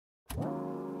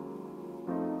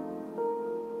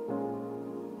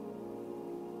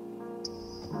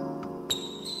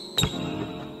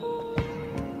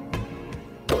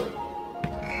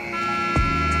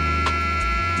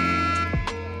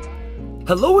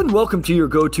Hello and welcome to your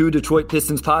go-to Detroit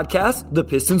Pistons podcast, The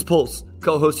Pistons Pulse,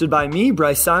 co-hosted by me,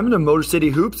 Bryce Simon of Motor City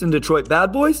Hoops and Detroit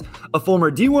Bad Boys, a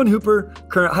former D1 Hooper,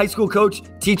 current high school coach,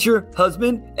 teacher,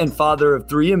 husband, and father of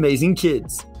 3 amazing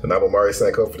kids. And I'm Omari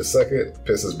Sanko for the second,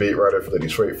 Pistons beat writer for the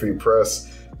Detroit Free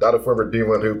Press, not a former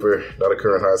D1 Hooper, not a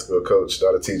current high school coach,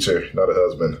 not a teacher, not a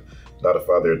husband, not a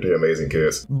father of 3 amazing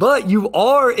kids. But you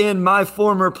are in my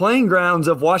former playing grounds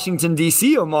of Washington,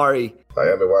 D.C., Omari. I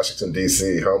am in Washington,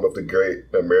 D.C., home of the great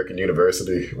American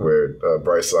University, where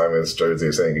Bryce Simon's jersey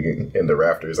is hanging in the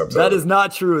rafters. That is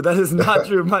not true. That is not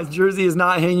true. My jersey is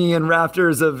not hanging in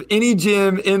rafters of any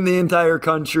gym in the entire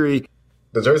country.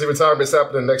 The jersey retirement's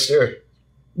happening next year.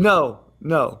 No.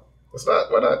 It's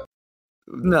not? Why not?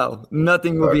 No,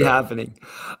 nothing will be happening.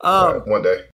 One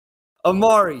day.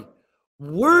 Omari,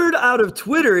 word out of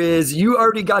Twitter is you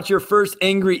already got your first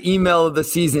angry email of the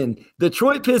season.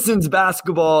 Detroit Pistons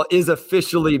basketball is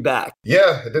officially back.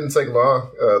 Yeah, it didn't take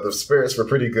long. The spirits were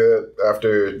pretty good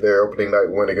after their opening night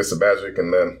win against the Magic,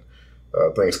 and then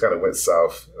things kind of went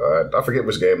south. I forget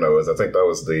which game that was. I think that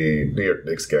was the New York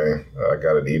Knicks game. I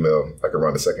got an email like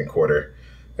around the second quarter,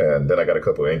 and then I got a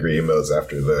couple of angry emails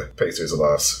after the Pacers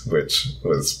loss, which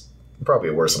was probably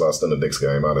a worse loss than the Knicks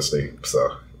game, honestly.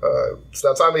 So it's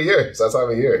that time of year. It's the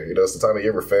time of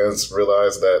year where fans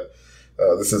realize that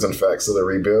this is in fact still a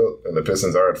rebuild, and the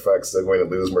Pistons are in fact still going to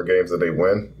lose more games than they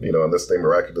win, unless they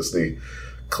miraculously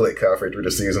click halfway through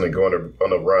the season and go on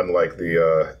a run like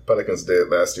the Pelicans did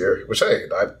last year, which, hey,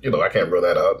 I can't rule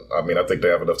that out. I mean, I think they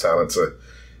have enough talent to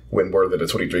win more than the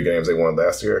 23 games they won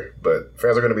last year, but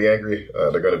fans are going to be angry.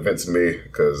 They're going to vent to me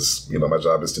because, my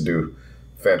job is to do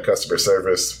fan customer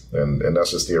service, and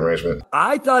that's just the arrangement.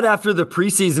 I thought after the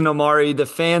preseason, Omari, the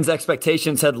fans'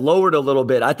 expectations had lowered a little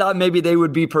bit. I thought maybe they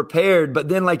would be prepared, but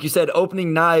then, like you said,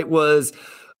 opening night was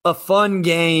a fun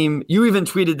game. You even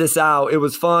tweeted this out. It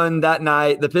was fun that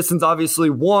night. The Pistons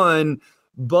obviously won,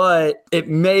 but it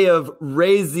may have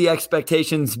raised the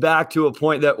expectations back to a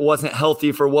point that wasn't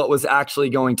healthy for what was actually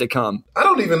going to come. I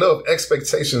don't even know if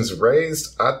expectations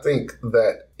raised. I think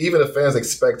that even if fans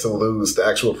expect to lose, the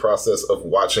actual process of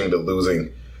watching the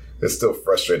losing is still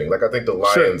frustrating. Like, I think the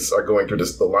Lions are going through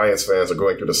this. The Lions fans are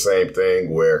going through the same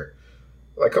thing where,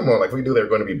 like, come on, like, we knew they were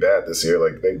going to be bad this year.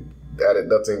 Like, they added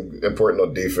nothing important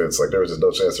on defense. Like, there was just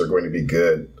no chance they're going to be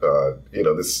good.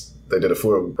 They did a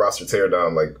full roster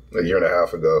teardown like a year and a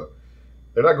half ago.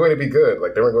 They're not going to be good.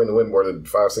 Like, they weren't going to win more than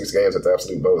 5-6 games at the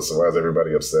absolute most. So why is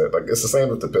everybody upset? Like, it's the same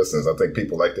with the Pistons. I think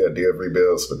people like the idea of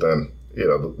rebuilds, but then,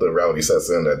 the reality sets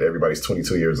in that everybody's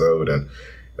 22 years old and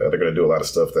they're going to do a lot of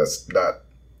stuff that's not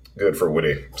good for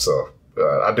winning. So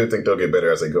I do think they'll get better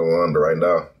as they go on. But right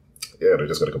now, they're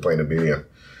just going to complain to me, and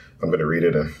I'm going to read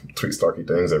it and tweet snarky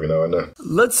things every now and then.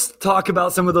 Let's talk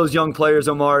about some of those young players,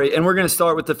 Omari, and we're going to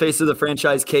start with the face of the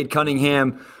franchise, Cade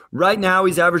Cunningham. Right now,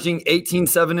 he's averaging 18,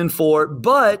 7, and 4,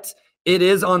 but it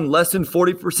is on less than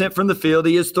 40% from the field.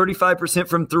 He is 35%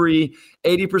 from 3,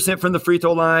 80% from the free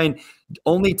throw line,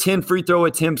 only 10 free throw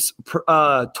attempts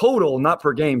total, not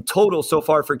per game, total so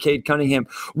far for Cade Cunningham.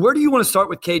 Where do you want to start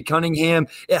with Cade Cunningham?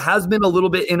 It has been a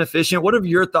little bit inefficient. What have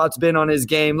your thoughts been on his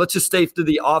game? Let's just stay to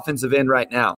the offensive end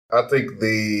right now. I think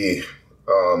the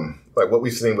what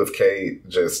we've seen with Cade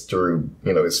just through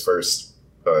his first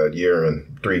year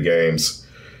and 3 games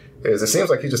is it seems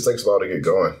like he just takes a while to get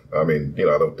going. I mean,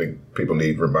 I don't think people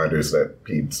need reminders that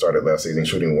he started last season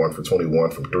shooting 1 for 21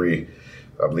 from 3.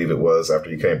 I believe it was after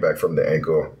he came back from the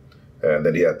ankle, and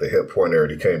then he had the hip pointer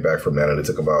and he came back from that, and it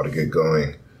took a while to get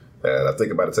going. And I think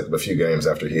it might have taken a few games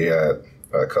after he had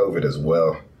COVID as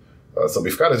well. So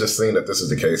we've kind of just seen that this is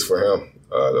the case for him.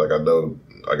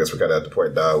 I guess we're kind of at the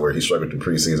point now where he struggled through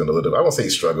preseason a little bit. I won't say he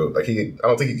struggled. I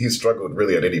don't think he struggled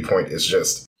really at any point. It's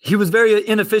just he was very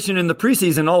inefficient in the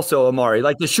preseason also, Omari.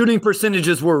 Like, the shooting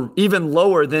percentages were even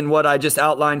lower than what I just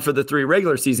outlined for the 3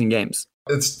 regular season games.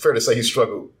 It's fair to say he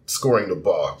struggled scoring the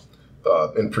ball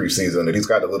in preseason, and he's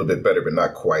gotten a little bit better, but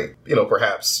not quite.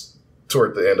 Perhaps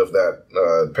toward the end of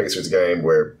that Pacers game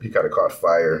where he kind of caught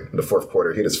fire in the fourth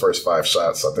quarter, hit his first 5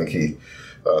 shots. I think he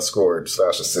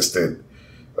scored/assisted.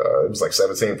 It was like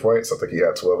 17 points. I think he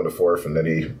had 12 in the fourth, and then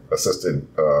he assisted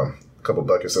a couple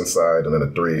buckets inside and then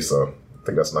a 3. So I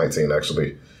think that's 19,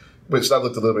 actually, which that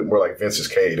looked a little bit more like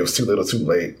vintage Cade. It was too little, too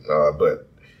late, but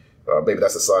maybe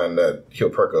that's a sign that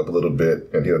he'll perk up a little bit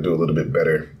and he'll do a little bit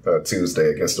better Tuesday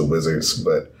against the Wizards.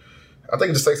 But I think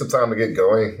it just takes some time to get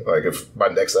going. Like, if by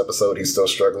next episode he's still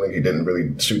struggling, he didn't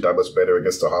really shoot that much better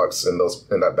against the Hawks in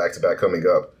that back-to-back coming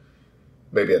up,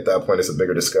 maybe at that point it's a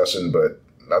bigger discussion. But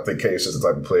I think Cade's just the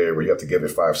type of player where you have to give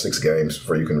it 5-6 games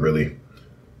before you can really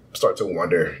start to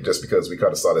wonder, just because we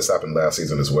kind of saw this happen last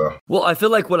season as well. Well, I feel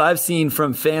like what I've seen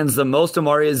from fans the most,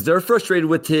 Omari, is they're frustrated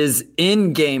with his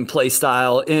in-game play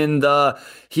style.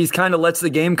 He's kind of lets the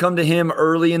game come to him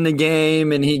early in the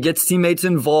game, and he gets teammates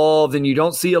involved, and you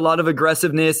don't see a lot of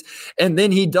aggressiveness. And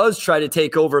then he does try to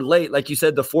take over late. Like you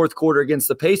said, the fourth quarter against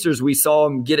the Pacers, we saw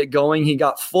him get it going. He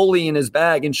got fully in his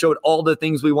bag and showed all the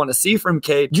things we want to see from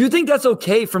Cade. Do you think that's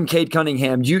okay from Cade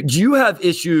Cunningham? Do you have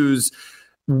issues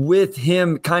with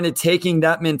him kind of taking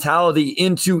that mentality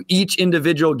into each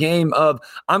individual game of,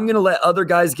 I'm going to let other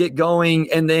guys get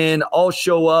going and then I'll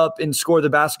show up and score the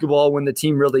basketball when the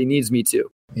team really needs me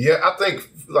to? Yeah, I think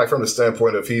like from the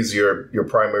standpoint of he's your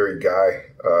primary guy,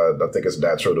 I think it's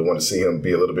natural to want to see him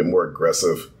be a little bit more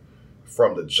aggressive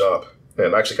from the jump.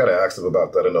 And I actually kind of asked him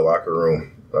about that in the locker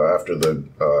room after the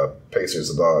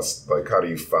Pacers lost. Like, how do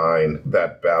you find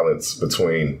that balance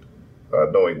between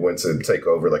knowing when to take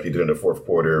over like he did in the fourth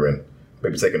quarter and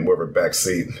maybe taking more of a back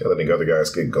seat and letting other guys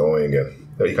get going? And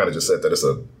he kind of just said that it's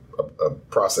a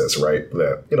process, right?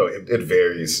 That, it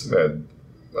varies. And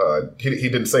he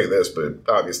didn't say this, but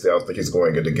obviously I don't think he's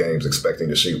going into games expecting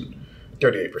to shoot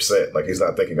 38%. Like, he's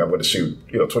not thinking I'm going to shoot,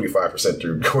 25%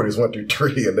 through quarters 1 through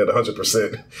 3 and then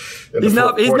 100%. He's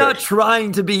not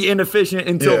trying to be inefficient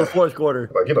until the fourth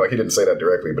quarter. Like, he didn't say that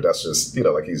directly, but that's just,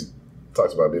 like he's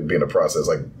talks about it being a process.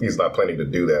 Like, he's not planning to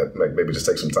do that. Like, maybe just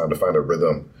take some time to find a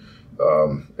rhythm.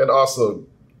 And also,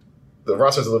 the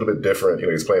roster's a little bit different.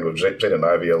 He's playing with Jaden and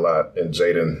Ivey a lot, and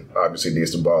Jaden obviously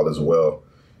needs the ball as well.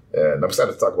 And I'm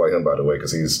excited to talk about him, by the way,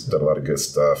 because he's done a lot of good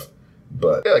stuff.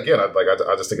 But yeah, again,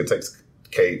 I just think it takes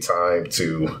Cade time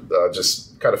to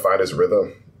just kind of find his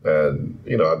rhythm. And,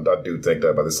 I do think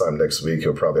that by this time next week,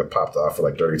 he'll probably have popped off for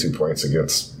like 32 points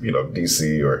against,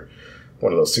 DC or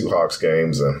one of those two Hawks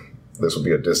games. And this will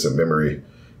be a distant memory.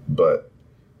 But,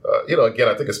 again,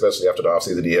 I think especially after the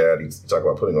offseason he talked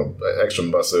about putting on extra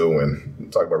muscle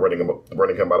and talk about running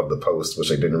him out of the post, which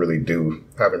they haven't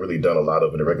really done a lot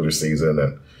of in the regular season.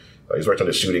 And he's worked on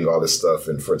the shooting, all this stuff,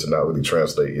 and for it to not really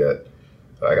translate yet.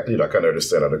 I kind of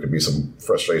understand how there could be some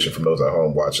frustration from those at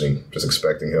home watching, just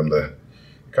expecting him to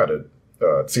kind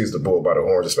of seize the bull by the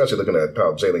horns, especially looking at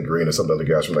how Jalen Green and some of the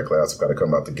other guys from that class have kind of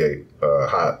come out the gate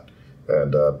hot.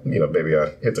 And, maybe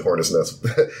I hit the hornet's nest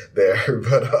there.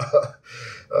 But,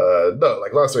 no,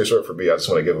 like, long story short for me, I just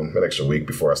want to give him an extra week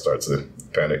before I start to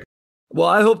panic. Well,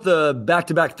 I hope the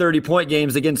back-to-back 30-point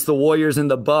games against the Warriors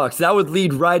and the Bucks, that would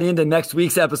lead right into next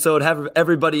week's episode, have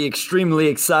everybody extremely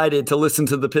excited to listen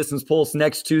to the Pistons Pulse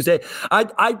next Tuesday.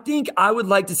 I think I would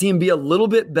like to see him be a little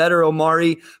bit better,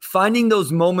 Omari, finding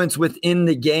those moments within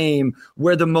the game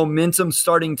where the momentum's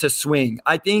starting to swing.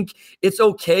 I think it's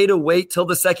okay to wait till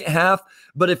the second half,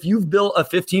 but if you've built a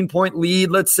 15-point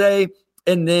lead, let's say,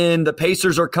 and then the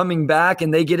Pacers are coming back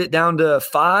and they get it down to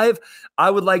 5, I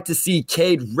would like to see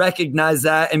Cade recognize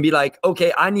that and be like,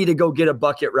 okay, I need to go get a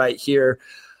bucket right here.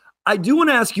 I do want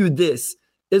to ask you this.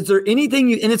 Is there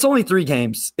anything and it's only 3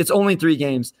 games.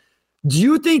 Do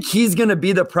you think he's going to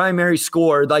be the primary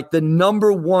scorer, like the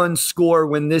number one scorer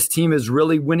when this team is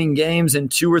really winning games in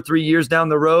 2 or 3 years down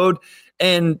the road?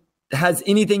 And has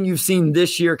anything you've seen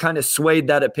this year kind of swayed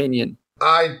that opinion?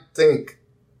 I think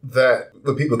that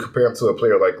when people compare him to a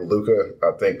player like Luka,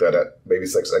 I think that maybe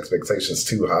sets expectations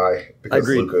too high, because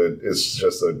Luka is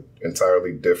just an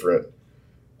entirely different.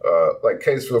 Like,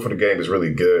 Cade's feel for the game is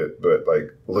really good, but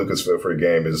like Luka's feel for the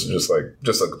game is just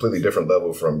a completely different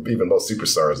level from even most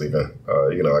superstars. Even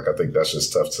I think that's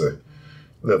just tough to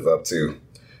live up to.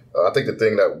 I think the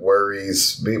thing that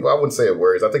worries me, well, I wouldn't say it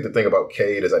worries. I think the thing about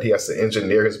Cade is that he has to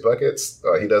engineer his buckets.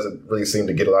 He doesn't really seem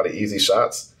to get a lot of easy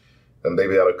shots, and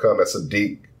maybe that'll come as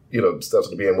Sadiq steps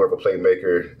to being more of a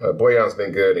playmaker. Boyan's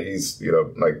been good, and he's,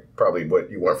 probably what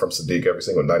you want from Sadiq every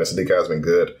single night. And Sadiq has been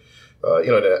good.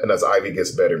 And as Ivey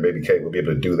gets better, maybe Cade will be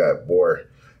able to do that more.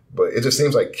 But it just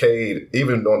seems like Cade,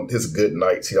 even on his good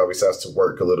nights, he always has to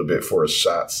work a little bit for his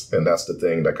shots. And that's the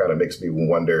thing that kind of makes me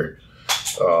wonder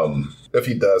if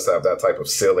he does have that type of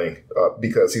ceiling,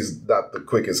 because he's not the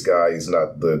quickest guy. He's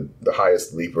not the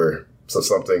highest leaper. So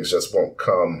some things just won't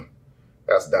come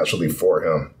as naturally for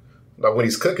him. Now, when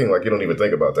he's cooking, you don't even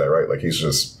think about that, right? Like, he's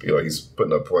just, he's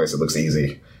putting up points. It looks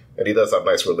easy. And he does have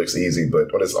nights where it looks easy,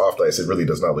 but on his off nights, it really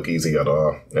does not look easy at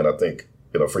all. And I think,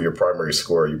 for your primary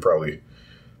scorer, you probably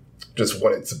just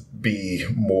want it to be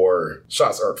more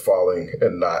shots aren't falling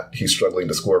and not he's struggling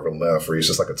to score from left, or he's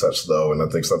just like a touch slow. And I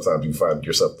think sometimes you find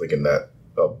yourself thinking that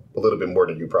a little bit more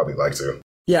than you probably like to.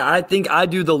 Yeah, I think I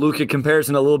do the Luka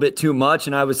comparison a little bit too much.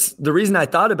 And the reason I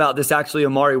thought about this actually,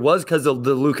 Omari, was because of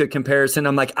the Luka comparison.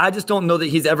 I'm like, I just don't know that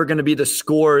he's ever going to be the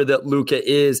scorer that Luka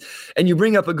is. And you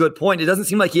bring up a good point. It doesn't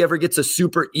seem like he ever gets a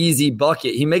super easy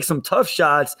bucket. He makes some tough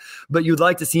shots, but you'd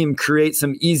like to see him create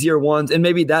some easier ones. And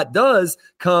maybe that does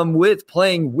come with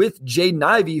playing with Jaden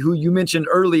Ivey, who you mentioned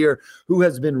earlier, who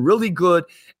has been really good.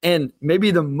 And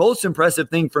maybe the most impressive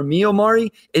thing for me,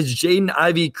 Omari, is Jaden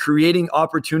Ivey creating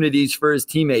opportunities for his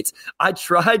teammates. I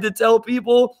tried to tell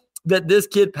people that this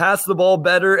kid passed the ball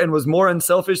better and was more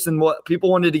unselfish than what people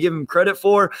wanted to give him credit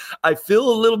for. I feel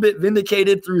a little bit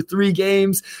vindicated through 3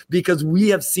 games because we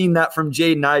have seen that from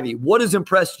Jaden Ivey. What has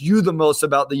impressed you the most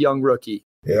about the young rookie?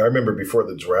 Yeah, I remember before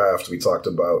the draft, we talked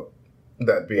about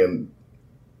that being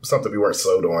something we weren't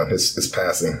sold on, his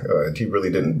passing. He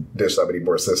really didn't dish out any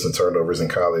more assists and turnovers in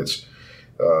college.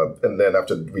 And then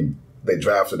after they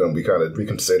drafted him, we kind of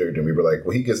reconsidered, and we were like,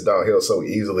 well, he gets downhill so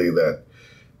easily that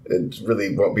it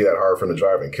really won't be that hard for him to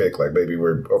drive and kick. Like, maybe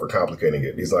we're overcomplicating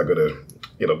it. He's not going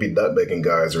to, be nut-making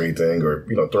guys or anything, or,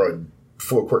 throwing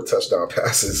full-court touchdown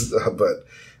passes. But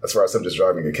as far as him just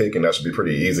driving and kicking, that should be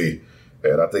pretty easy.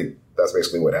 And I think that's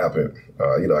basically what happened.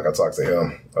 Like I talked to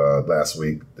him last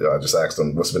week. I just asked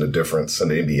him what's been the difference in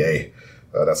the NBA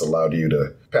that's allowed you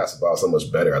to pass the ball so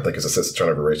much better. I think his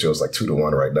assist-to-turnover ratio is like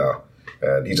 2-to-1 right now.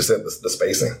 And he just said the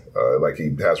spacing. Like,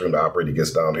 he has room to operate. He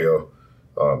gets downhill.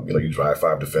 You drive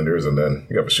 5 defenders, and then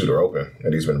you have a shooter open.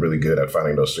 And he's been really good at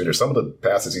finding those shooters. Some of the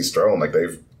passes he's thrown,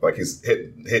 he's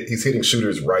hitting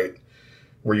shooters right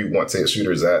where you want to hit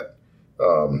shooters at.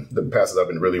 The passes have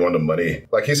been really on the money.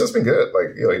 Like, he's just been good.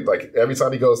 Like every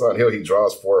time he goes downhill, he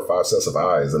draws 4 or 5 sets of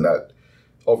eyes, and that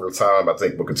over time, I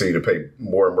think, will continue to pay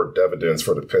more and more dividends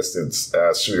for the Pistons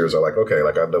as shooters are like, okay,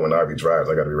 like, I know when Ivey drives,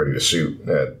 I got to be ready to shoot.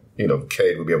 And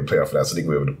Cade will be able to play off of that, so he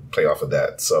will be able to play off of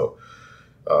that. So,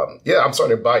 I'm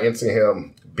starting to buy into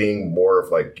him being more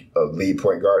of like a lead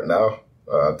point guard now.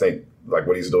 I think like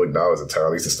what he's doing now is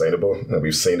entirely sustainable, and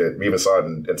we've seen it. We even saw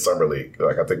it in summer league.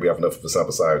 Like, I think we have enough of a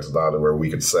sample size now to where we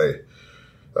could say,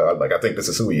 I think this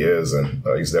is who he is, and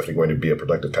he's definitely going to be a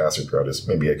productive passer throughout his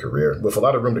NBA career, with a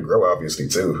lot of room to grow, obviously,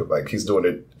 too. Like, he's doing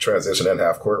it transition and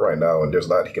half court right now, and there's a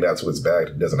lot he can add to his bag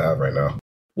that he doesn't have right now.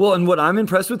 Well, and what I'm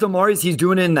impressed with Omari is he's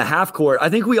doing it in the half court. I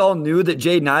think we all knew that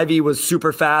Jaden Ivey was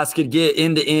super fast, could get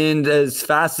end to end as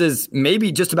fast as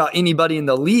maybe just about anybody in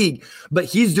the league, but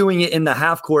he's doing it in the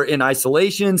half court in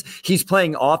isolations. He's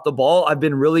playing off the ball. I've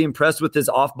been really impressed with his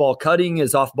off ball cutting,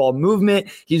 his off ball movement.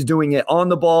 He's doing it on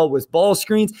the ball with ball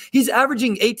screens. He's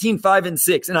averaging 18, 5, and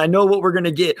 6. And I know what we're going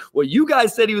to get. Well, you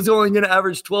guys said he was only going to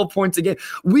average 12 points a game.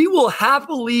 We will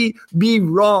happily be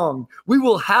wrong. We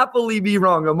will happily be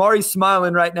wrong. Omari's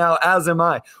smiling right now, as am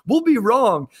I. We'll be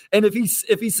wrong. And if he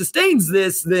sustains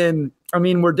this, then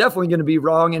we're definitely going to be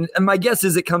wrong. And my guess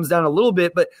is it comes down a little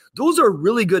bit, but those are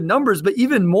really good numbers. But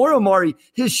even more, Omari,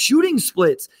 his shooting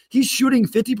splits. He's shooting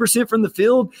 50% from the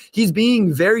field. He's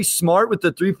being very smart with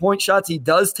the 3-point shots he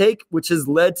does take, which has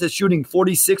led to shooting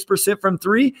 46% from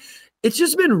 3. It's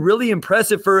just been really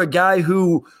impressive for a guy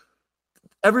who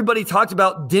everybody talked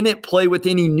about didn't play with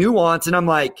any nuance. And I'm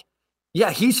like,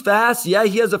 yeah, he's fast. Yeah,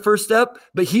 he has a first step,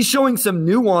 but he's showing some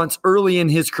nuance early in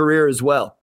his career as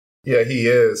well. Yeah, he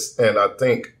is. And I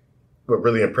think what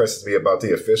really impresses me about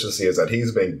the efficiency is that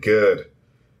he's been good,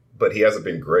 but he hasn't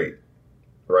been great,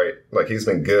 right? Like, he's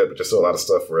been good, but there's still a lot of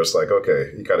stuff where it's like,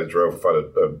 okay, he kind of drove without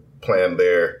a plan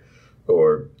there,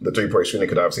 or the 3-point shooting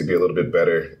could obviously be a little bit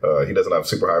better. He doesn't have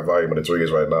super high volume of the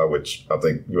threes right now, which I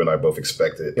think you and I both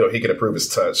expected. He can improve his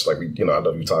touch. Like, I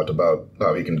know you talked about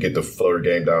how he can get the floater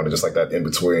game down and just like that in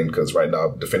between, because right now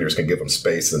defenders can give him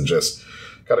space and just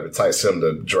kind of entice him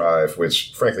to drive,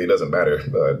 which frankly doesn't matter.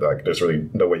 Like, there's really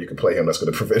no way you can play him that's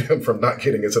going to prevent him from not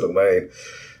getting into the lane.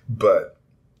 But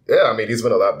yeah, he's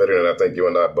been a lot better than I think you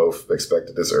and I both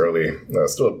expected this early.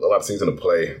 Still a lot of season to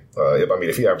play.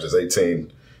 If he averages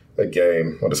 18 a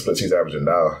game on the splits he's averaging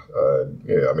now,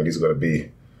 he's going to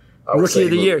be rookie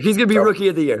of the year. He's going to be rookie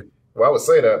of the year. Well, I would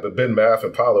say that, but Ben Math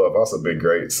and Paolo have also been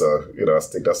great. So, I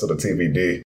think that's sort of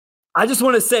TBD. I just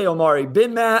want to say, Omari,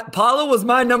 Paolo was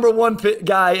my number 1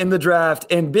 guy in the draft,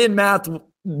 and Ben Math,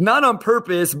 not on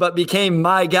purpose, but became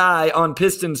my guy on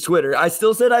Pistons Twitter. I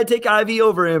still said I'd take Ivey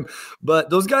over him, but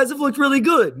those guys have looked really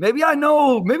good. Maybe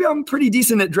I'm pretty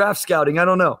decent at draft scouting. I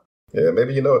don't know. Yeah,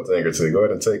 maybe you know a thing or two. Go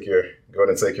ahead and take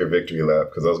your victory lap,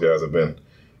 because those guys have been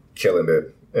killing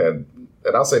it. And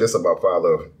I'll say this about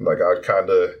Paolo. Like, I kind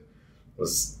of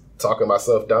was talking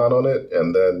myself down on it,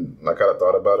 and then I kind of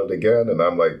thought about it again, and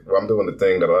I'm like, well, I'm doing the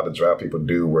thing that a lot of draft people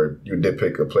do, where you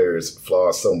nitpick a player's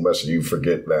flaws so much that you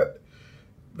forget that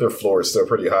their floor is still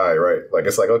pretty high, right? Like,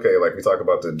 it's like, okay, like we talk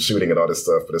about the shooting and all this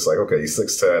stuff, but it's like, okay, he's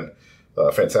 6'10",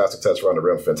 fantastic touch around the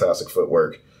rim, fantastic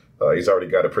footwork. He's already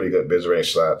got a pretty good mid-range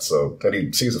shot, and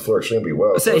he sees the floor extremely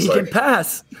well. So he can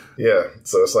pass. Yeah,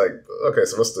 so it's like, okay,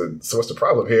 so what's the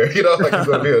problem here? You know, like he's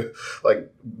going to be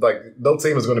like no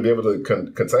team is going to be able to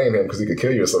contain him because he could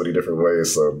kill you in so many different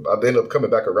ways. So I ended up coming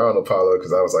back around on Paolo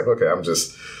because I was like, okay, I'm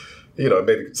just,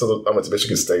 maybe. So I went to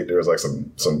Michigan State. There was like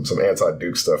some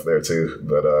anti-Duke stuff there too.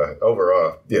 But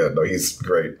overall, yeah, no, he's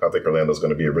great. I think Orlando's going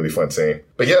to be a really fun team.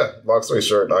 But yeah, long story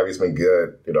short, Ivey's been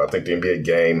good. I think the NBA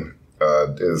game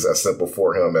is as simple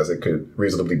for him as it could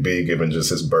reasonably be, given just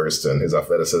his burst and his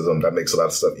athleticism. That makes a lot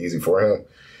of stuff easy for him.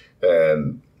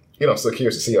 And, I'm still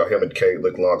curious to see how him and Cade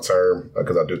look long term,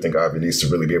 because I do think Ivey needs to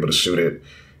really be able to shoot it.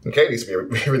 And Cade needs to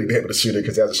really be able to shoot it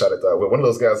because he hasn't shot it that well. One of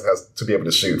those guys has to be able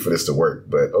to shoot for this to work.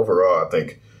 But overall, I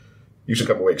think you should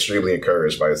come away extremely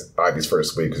encouraged by Ivey's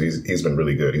first week because he's been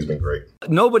really good. He's been great.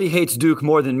 Nobody hates Duke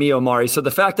more than me, Omari. So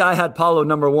the fact that I had Paolo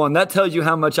number one, that tells you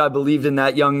how much I believed in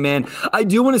that young man. I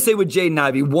do want to say with Jaden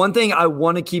Ivey, one thing I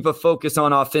want to keep a focus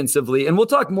on offensively, and we'll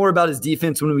talk more about his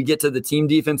defense when we get to the team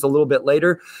defense a little bit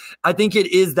later. I think it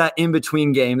is that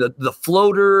in-between game, the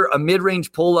floater, a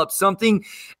mid-range pull-up, something.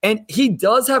 And he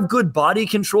does have good body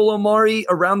control, Omari,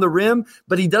 around the rim,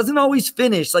 but he doesn't always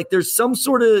finish. Like there's some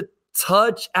sort of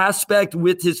touch aspect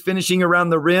with his finishing around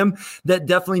the rim that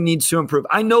definitely needs to improve.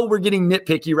 I know we're getting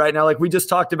nitpicky right now. Like we just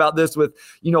talked about this with,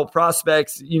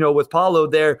 prospects, with Paolo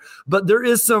there, but there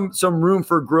is some room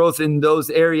for growth in those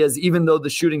areas, even though the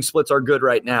shooting splits are good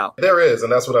right now. There is.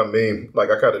 And that's what I mean.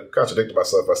 Like I kind of contradicted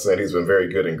myself by saying he's been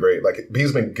very good and great. Like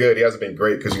he's been good. He hasn't been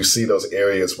great because you see those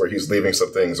areas where he's leaving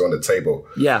some things on the table.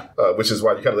 Yeah. Which is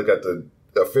why you kind of look at the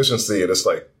efficiency and it's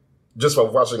like, just by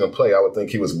watching him play, I would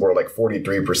think he was more like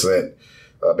 43%,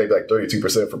 maybe like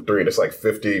 32% from three. And it's like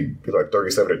 50, like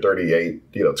 37 or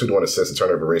 38, 2-to-1 assist to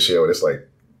turnover ratio. And it's like,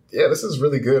 yeah, this is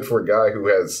really good for a guy who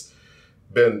has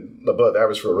been above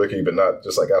average for a rookie, but not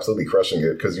just like absolutely crushing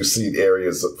it because you see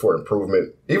areas for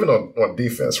improvement, even on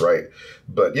defense, right?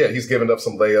 But yeah, he's given up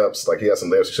some layups. Like he had some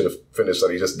layups he should have finished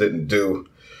that he just didn't do.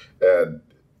 And,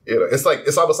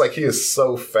 it's almost like he is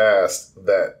so fast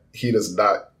that he does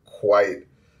not quite.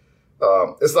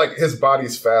 It's like his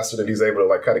body's faster than he's able to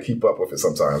like kind of keep up with it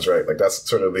sometimes, right? Like that's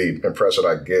sort of the impression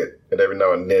I get. And every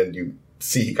now and then you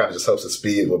see he kind of just helps his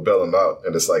speed will bail him out.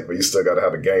 And it's like, but you still got to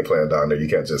have a game plan down there. You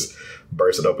can't just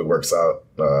burst it up. It works out.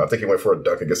 I think he went for a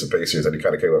dunk against the Pacers and he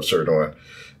kind of came up short on.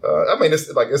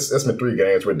 It's been 3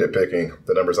 games. We're nitpicking.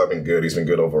 The numbers have been good. He's been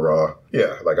good overall.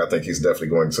 Yeah, like I think he's definitely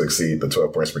going to exceed the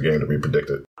 12 points per game that we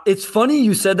predicted. It's funny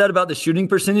you said that about the shooting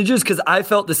percentages because I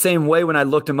felt the same way when I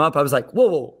looked him up. I was like,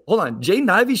 whoa, hold on. Jaden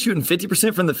Ivey shooting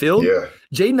 50% from the field? Yeah.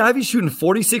 Jaden Ivey shooting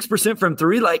 46% from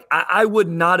three? Like, I would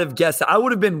not have guessed that. I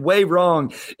would have been way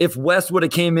wrong if Wes would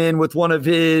have came in with one of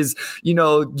his,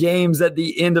 games at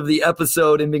the end of the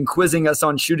episode and been quizzing us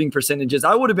on shooting percentages.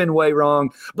 I would have been way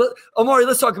wrong. But, Omari,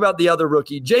 let's talk about the other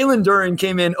rookie. Jalen Duren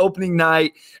came in opening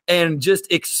night and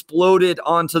just exploded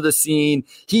onto the scene.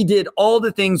 He did all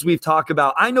the things we've talked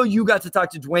about. I know you got to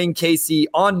talk to Dwayne Casey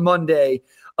on Monday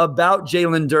about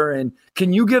Jalen Duren.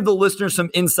 Can you give the listeners some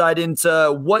insight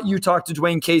into what you talked to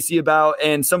Dwayne Casey about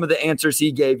and some of the answers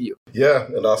he gave you? Yeah,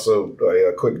 and also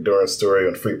a quick Duren story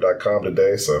on freak.com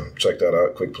today, so check that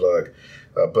out, quick plug.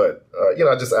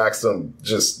 I just asked him,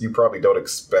 you probably don't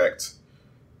expect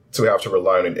to have to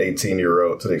rely on an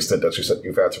 18-year-old to the extent that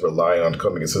you've had to rely on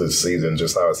coming into the season.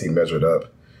 Just how has he measured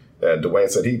up? And Dwayne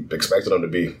said he expected him to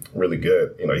be really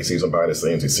good. He sees him behind the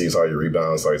scenes. He sees how he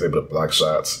rebounds, how he's able to block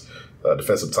shots.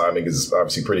 Defensive timing is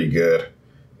obviously pretty good.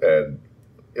 And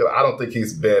I don't think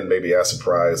he's been maybe as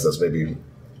surprised as maybe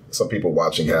some people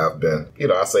watching have been.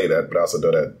 I say that, but I also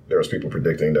know that there was people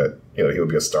predicting that, he'll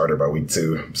be a starter by week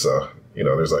 2. So,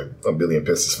 there's like a million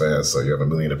Pistons fans, so you have a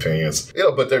million opinions.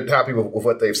 But they're happy with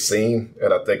what they've seen.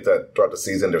 And I think that throughout the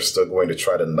season, they're still going to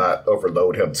try to not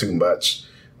overload him too much.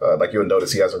 Like you'll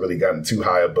notice he hasn't really gotten too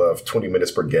high above 20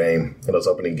 minutes per game in those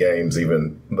opening games,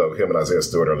 even though him and Isaiah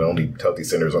Stewart are the only healthy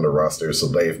centers on the roster. So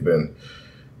they've been,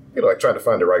 trying to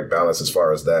find the right balance as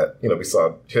far as that. We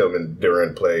saw him and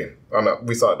Duren play.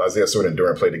 We saw Isaiah Stewart and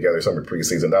Duren play together some in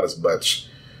preseason, not as much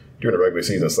during the regular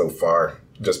season so far,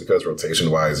 just because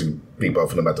rotation-wise, you leave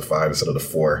both of them at the 5 instead of the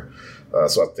 4.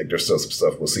 So I think there's still some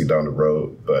stuff we'll see down the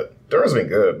road. But Duren's been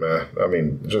good,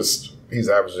 man. He's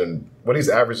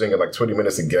averaging in like 20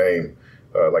 minutes a game,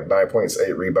 like 9 points,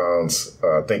 8 rebounds.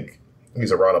 I think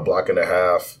he's around a block and a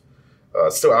half.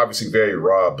 Still obviously very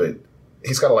raw, but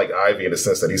he's kind of like Ivey in the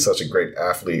sense that he's such a great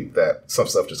athlete that some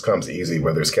stuff just comes easy,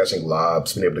 whether it's catching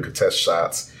lobs, being able to contest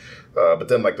shots. But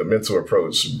then like the mental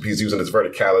approach, he's using his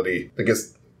verticality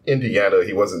against Indiana,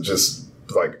 he wasn't just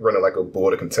like running like a bull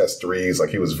to contest threes. Like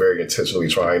he was very intentionally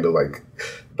trying to like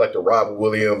the Rob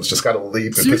Williams, just kind of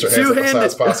leap and put your hands up as high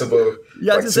as possible.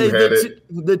 Yeah, like to say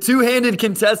the two-handed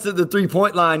contest at the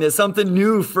three-point line is something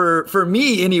new for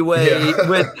me anyway.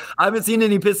 Yeah. I haven't seen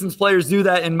any Pistons players do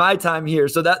that in my time here,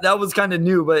 so that was kind of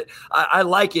new. But I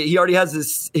like it. He already has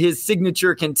his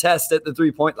signature contest at the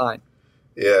three-point line.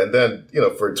 Yeah, and then,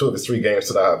 for 2 of his 3 games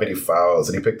to not have any fouls,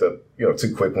 and he picked up,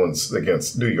 2 quick ones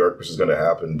against New York, which is going to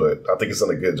happen. But I think he's done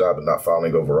a good job of not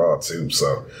fouling overall, too.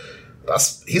 So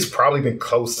he's probably been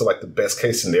close to, like, the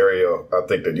best-case scenario, I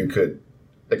think, that you could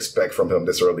expect from him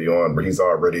this early on, where he's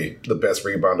already the best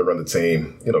rebounder on the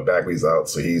team. Bagley's out,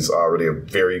 so he's already a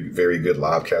very, very good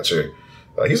lob catcher.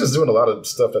 He's just doing a lot of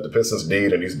stuff that the Pistons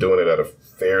need, and he's doing it at a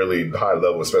fairly high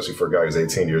level, especially for a guy who's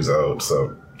 18 years old.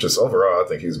 So just overall, I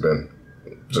think he's been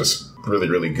just really,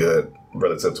 really good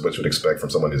relative to what you'd expect from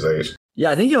someone his age.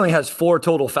 Yeah, I think he only has 4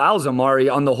 total fouls, Omari,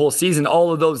 on the whole season,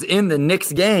 all of those in the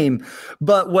Knicks game.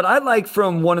 But what I like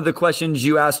from one of the questions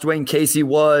you asked Dwayne Casey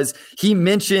was he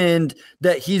mentioned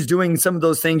that he's doing some of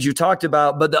those things you talked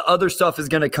about, but the other stuff is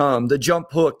going to come. The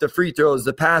jump hook, the free throws,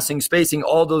 the passing, spacing,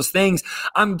 all those things.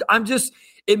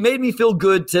 It made me feel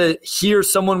good to hear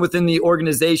someone within the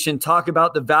organization talk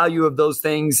about the value of those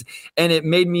things, and it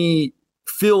made me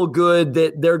feel good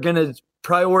that they're going to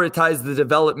prioritize the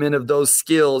development of those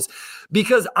skills,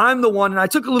 because I'm the one, and I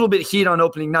took a little bit of heat on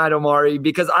opening night, Omari,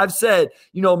 because I've said,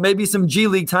 maybe some G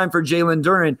League time for Jalen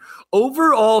Duren.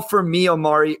 Overall, for me,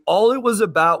 Omari, all it was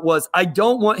about was I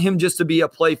don't want him just to be a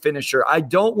play finisher. I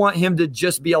don't want him to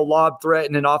just be a lob threat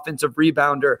and an offensive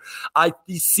rebounder. I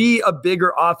see a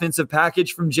bigger offensive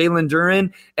package from Jalen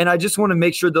Duren, and I just want to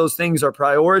make sure those things are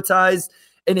prioritized.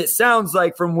 And it sounds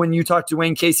like from when you talked to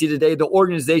Wayne Casey today, the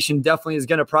organization definitely is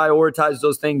going to prioritize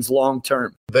those things long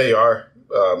term. They are.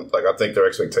 I think their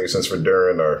expectations for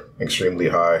Duren are extremely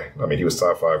high. I mean, he was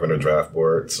top 5 on their draft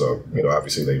board. So,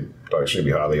 obviously they thought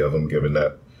extremely highly of him, given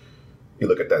that you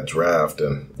look at that draft.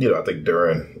 And, I think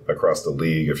Duren across the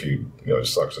league, if you,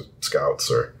 just talk to scouts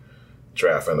or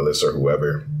draft analysts or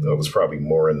whoever, it was probably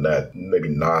more in that maybe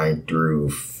 9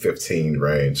 through 15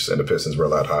 range. And the Pistons were a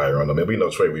lot higher on them. And we know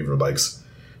Trey Weaver likes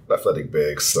athletic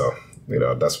bigs, so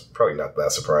that's probably not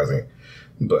that surprising.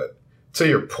 But to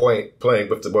your point, playing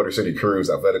with the Motor City Crews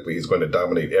athletically, he's going to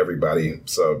dominate everybody.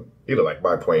 So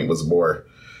my point was more,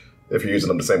 if you're using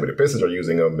him the same way the Pistons are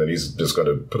using him, then he's just going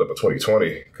to put up a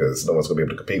 20-20 because no one's going to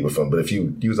be able to compete with him. But if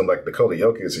you use him like Nikola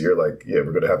Jokic, you're like, yeah,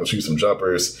 we're going to have him shoot some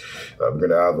jumpers, we're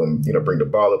going to have him bring the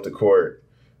ball up the court,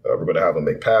 we're going to have him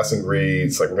make passing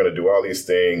reads, like we're going to do all these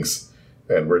things,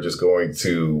 and we're just going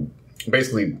to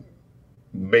basically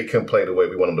make him play the way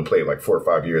we want him to play like 4 or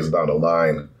 5 years down the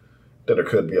line, then there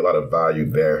could be a lot of value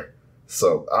there.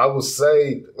 So I would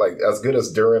say, as good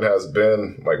as Duren has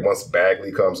been, once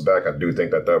Bagley comes back, I do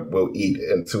think that will eat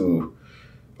into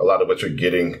a lot of what you're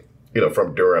getting,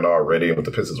 from Duren already and what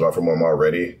the Pistons want from him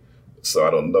already. So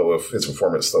I don't know if his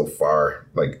performance so far,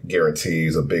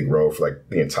 guarantees a big role for,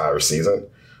 the entire season.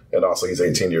 And also, he's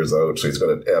 18 years old, so he's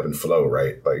going to ebb and flow,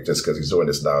 right? Just because he's doing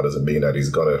this now doesn't mean that he's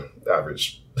going to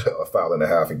average a foul and a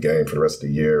half a game for the rest of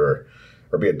the year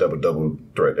or be a double-double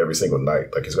threat every single night.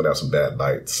 He's going to have some bad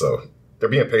nights. So they're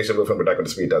being patient with him. They're not going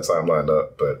to speed that timeline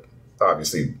up. But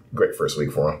obviously, great first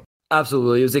week for him.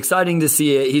 Absolutely. It was exciting to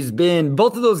see it.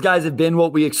 Both of those guys have been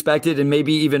what we expected and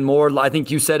maybe even more. I think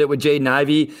you said it with Jaden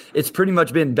Ivey. It's pretty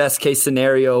much been best case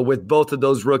scenario with both of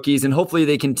those rookies, and hopefully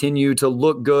they continue to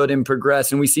look good and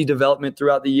progress, and we see development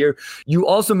throughout the year. You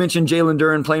also mentioned Jalen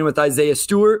Duren playing with Isaiah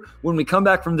Stewart. When we come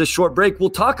back from this short break, we'll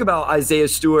talk about Isaiah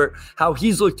Stewart, how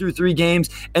he's looked through 3 games,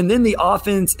 and then the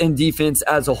offense and defense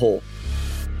as a whole.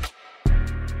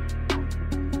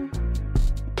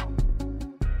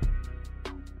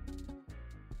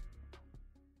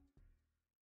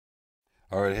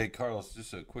 All right, hey, Carlos,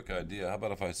 just a quick idea. How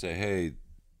about if I say, hey,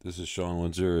 this is Sean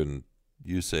Windsor, and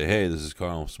you say, hey, this is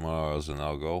Carlos Morales, and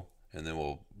I'll go, and then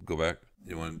we'll go back.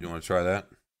 You want to try that?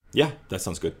 Yeah, that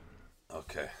sounds good.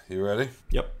 Okay, you ready?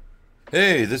 Yep.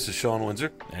 Hey, this is Sean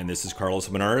Windsor. And this is Carlos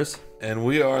Monarez. And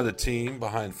we are the team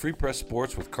behind Free Press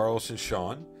Sports with Carlos and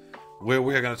Sean, where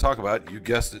we are going to talk about, you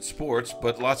guessed it, sports,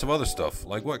 but lots of other stuff.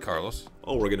 Like what, Carlos?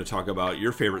 Oh, we're going to talk about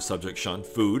your favorite subject, Sean,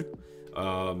 food.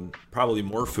 Probably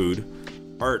more food.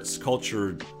 Arts,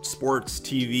 culture, sports,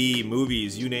 TV,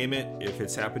 movies, you name it. If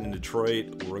it's happened in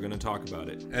Detroit, we're going to talk about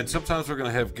it. And sometimes we're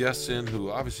going to have guests in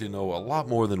who obviously know a lot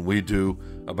more than we do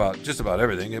about just about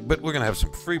everything. But we're going to have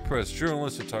some Free Press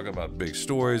journalists to talk about big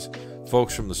stories,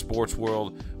 folks from the sports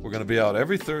world. We're going to be out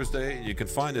every Thursday. You can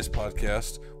find this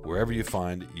podcast wherever you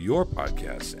find your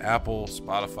podcasts, Apple,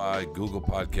 Spotify, Google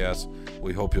Podcasts.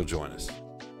 We hope you'll join us.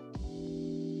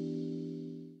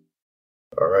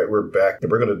 All right, we're back.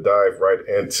 And we're going to dive right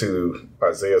into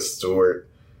Isaiah Stewart,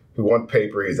 who on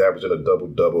paper, he's averaging a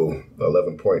double-double,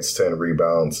 11 points, 10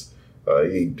 rebounds.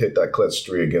 He hit that clutch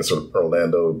three against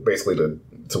Orlando, basically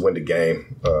to win the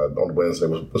game on Wednesday,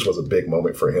 which was a big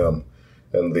moment for him.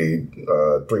 And the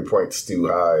 3-point Stu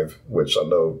Hive, which I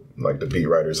know like the beat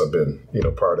writers have been,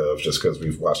 part of just because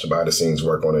we've watched the behind the scenes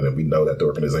work on it, and we know that the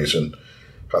organization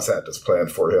has had this plan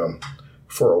for him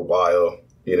for a while,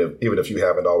 even if you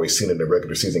haven't always seen it in the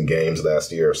regular season games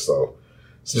last year or so.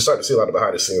 So you're starting to see a lot of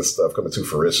behind the scenes stuff coming to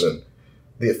fruition.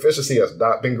 The efficiency has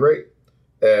not been great,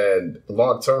 and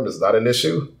long term is not an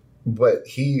issue, but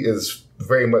he is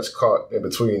very much caught in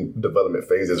between development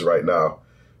phases right now,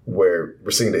 where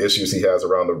we're seeing the issues he has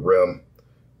around the rim,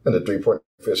 and the 3-point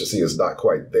efficiency is not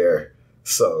quite there.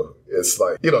 So it's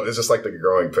like, it's just like the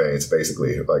growing pains,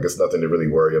 basically. Like, it's nothing to really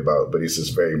worry about, but he's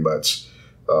just very much,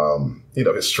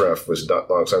 his strength, which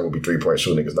long term will be 3-point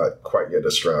shooting, is not quite yet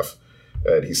a strength.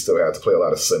 And he still had to play a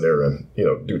lot of center and,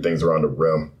 do things around the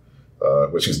rim,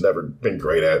 which he's never been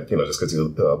great at, just because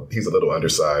he's a little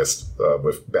undersized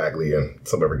with Bagley and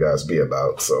some other guys being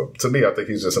out. So to me, I think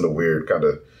he's just in a weird kind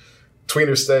of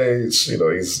tweener stage.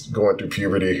 He's going through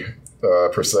puberty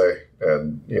per se.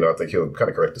 And, I think he'll kind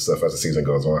of correct himself as the season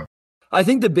goes on. I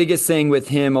think the biggest thing with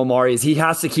him, Omari, is he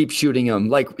has to keep shooting him.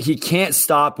 Like, he can't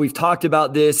stop. We've talked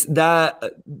about this, that,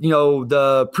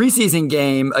 the preseason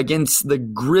game against the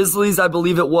Grizzlies, I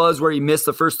believe it was, where he missed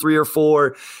the first 3 or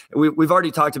 4. We've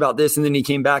already talked about this, and then he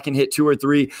came back and hit 2 or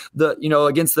 3.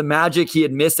 Against the Magic, he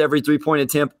had missed every 3-point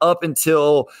attempt up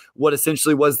until what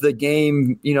essentially was the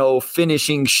game,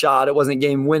 finishing shot. It wasn't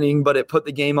game winning, but it put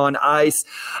the game on ice.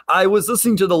 I was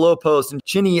listening to the Low Post, and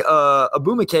Chinny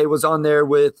Abumake was on there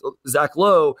with Zach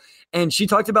Lowe, and she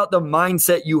talked about the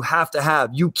mindset you have to have.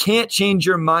 You can't change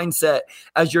your mindset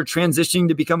as you're transitioning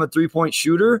to become a 3-point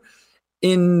shooter.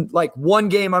 In like one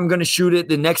game, I'm going to shoot it.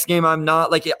 The next game, I'm not.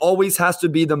 Like, it always has to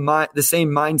be the same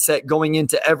mindset going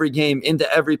into every game,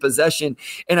 into every possession.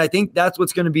 And I think that's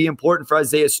what's going to be important for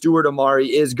Isaiah Stewart, Omari,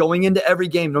 is going into every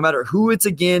game, no matter who it's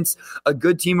against, a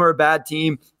good team or a bad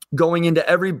team, going into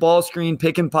every ball screen,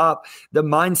 pick and pop, the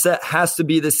mindset has to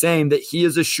be the same, that he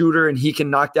is a shooter and he can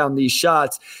knock down these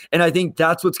shots. And I think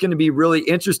that's what's going to be really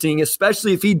interesting,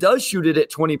 especially if he does shoot it at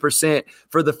 20%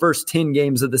 for the first 10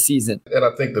 games of the season. And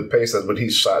I think the pace at when he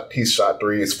shot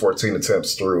threes, 14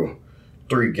 attempts through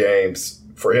 3 games,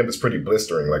 for him, it's pretty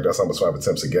blistering. Like, that's almost 5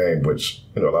 attempts a game, which,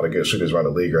 a lot of good shooters around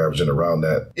the league are averaging around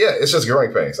that. Yeah, it's just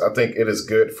growing pains. I think it is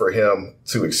good for him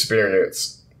to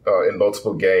experience in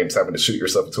multiple games having to shoot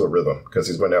yourself into a rhythm, because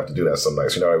he's going to have to do that some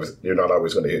nights. You're not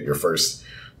always going to hit your first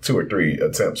 2 or 3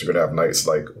 attempts. You're going to have nights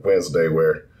like Wednesday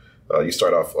where you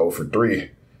start off 0 for 3,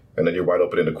 and then you're wide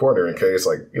open in the corner in case,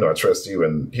 I trust you,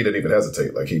 and he didn't even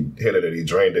hesitate. Like, he hit it and he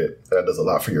drained it. That does a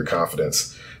lot for your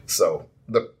confidence. So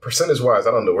the percentage-wise,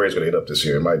 I don't know where he's going to hit up this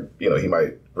year. It might, he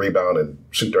might rebound and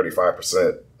shoot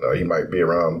 35%. He might be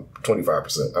around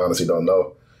 25%. I honestly don't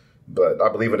know. But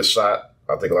I believe in the shot.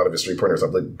 I think a lot of his 3-pointers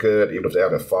have looked good, even if they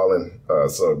haven't fallen.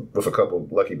 So with a couple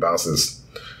lucky bounces,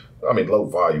 low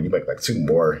volume, you make like 2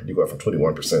 more. You go from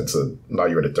 21% to now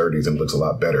you're in the 30s, and it looks a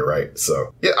lot better, right?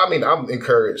 So, yeah, I'm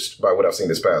encouraged by what I've seen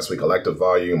this past week. I like the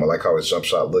volume. I like how his jump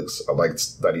shot looks. I like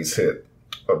that he's hit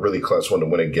a really clutch one to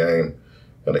win a game,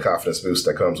 and the confidence boost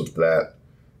that comes with that.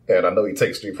 And I know he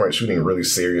takes 3-point shooting really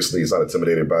seriously. He's not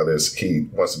intimidated by this. He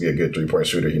wants to be a good 3-point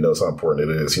shooter. He knows how important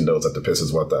it is. He knows that the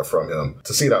Pistons want that from him.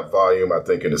 To see that volume, I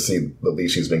think, and to see the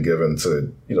leash he's been given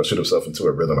to, shoot himself into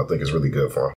a rhythm, I think is really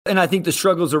good for him. And I think the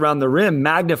struggles around the rim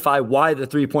magnify why the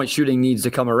 3-point shooting needs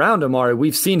to come around, Omari.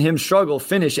 We've seen him struggle,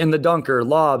 finish in the dunker,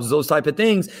 lobs, those type of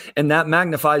things. And that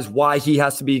magnifies why he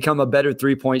has to become a better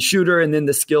 3-point shooter, and then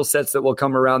the skill sets that will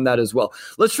come around that as well.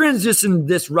 Let's transition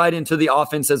this right into the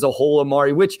offense as a whole,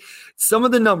 Omari, which some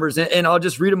of the numbers, and I'll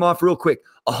just read them off real quick.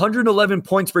 111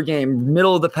 points per game,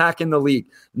 middle of the pack in the league.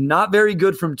 Not very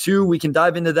good from 2. We can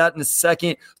dive into that in a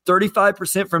second.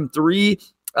 35% from 3.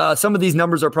 Some of these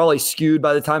numbers are probably skewed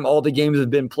by the time all the games have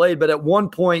been played, but at one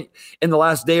point in the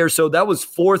last day or so, that was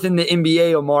 4th in the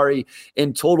NBA, Omari,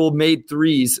 in total made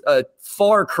threes. A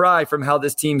far cry from how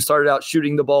this team started out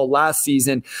shooting the ball last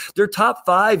season. They're top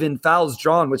 5 in fouls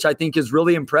drawn, which I think is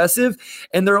really impressive,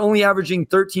 and they're only averaging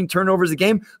 13 turnovers a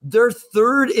game. They're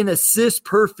 3rd in assists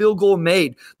per field goal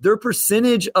made. Their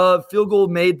percentage of field goal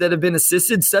made that have been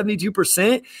assisted,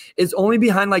 72%, is only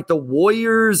behind like the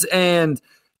Warriors and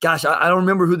gosh, I don't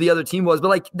remember who the other team was,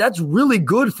 but that's really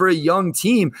good for a young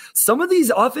team. Some of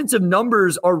these offensive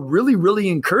numbers are really, really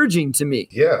encouraging to me.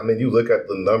 Yeah, you look at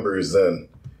the numbers and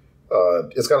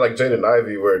it's kind of like Jaden and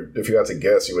Ivey, where if you had to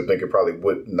guess, you would think it probably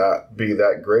would not be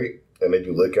that great. And then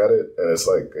you look at it and it's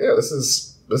like, yeah, this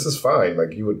is this is fine.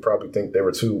 Like, you would probably think they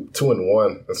were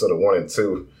 2-1 instead of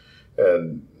 1-2.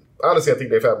 And honestly, I think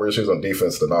they've had more issues on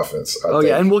defense than offense.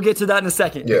 Yeah, and we'll get to that in a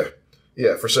second.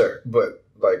 Yeah, for sure. But,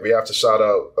 like, we have to shout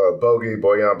out Bojan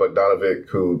Bogdanovic,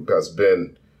 who has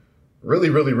been really,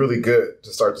 really, really good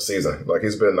to start the season. Like,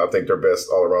 he's been, I think, their best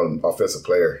all-around offensive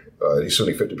player. He's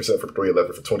shooting 50% for 3,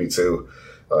 11 for 22.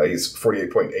 He's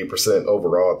 48.8%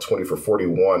 overall, 20 for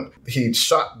 41. He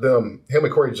shot him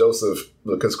and Corey Joseph,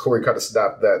 because Corey kind of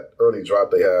stopped that early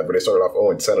drop they had where they started off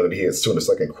 0-10 and he hits 2 in the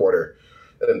second quarter.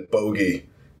 And then Bogey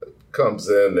comes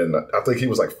in, and I think he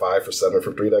was like 5 for 7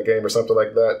 for 3 that game or something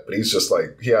like that. But he's just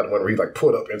like, he had one where he like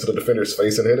put up into the defender's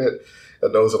face and hit it.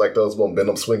 And those are like those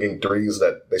momentum swinging threes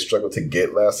that they struggled to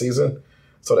get last season.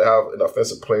 So to have an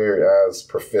offensive player as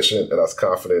proficient and as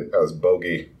confident as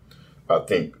Bogey, I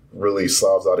think really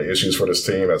solves all the issues for this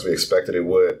team as we expected it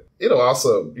would.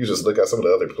 Also, you just look at some of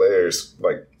the other players,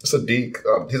 like Sadiq,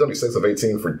 he's only 6 of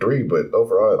 18 for 3, but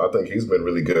overall, I think he's been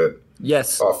really good.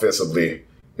 Yes. Offensively.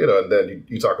 And then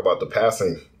you talk about the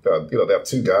passing. They have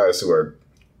 2 guys who are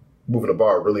moving the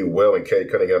ball really well in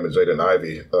Cade Cunningham and Jaden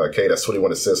Ivey. Cade has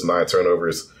 21 assists, 9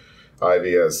 turnovers.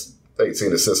 Ivey has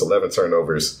 18 assists, 11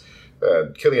 turnovers.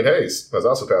 Killian Hayes has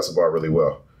also passed the ball really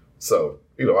well. So,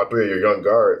 all 3 of your young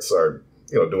guards are,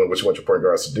 doing what you want your point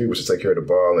guards to do, which is take care of the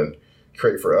ball and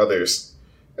create for others.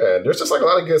 And there's just like a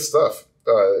lot of good stuff.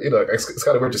 It's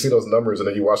kind of weird to see those numbers and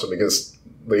then you watch them against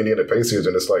the Indiana Pacers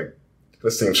and it's like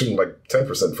this team shooting like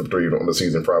 10% from 3 on the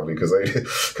season probably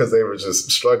because they were just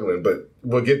struggling. But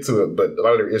we'll get to it. But a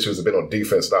lot of their issues have been on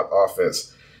defense, not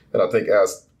offense. And I think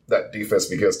as that defense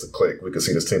begins to click, we can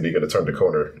see this team begin to turn the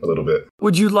corner a little bit.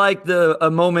 Would you like a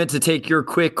moment to take your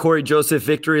quick Corey Joseph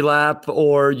victory lap,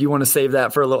 or you want to save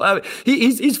that for a little?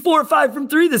 He's 4 or 5 from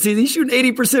 3 this season. He's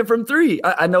shooting 80% from 3.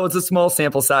 I know it's a small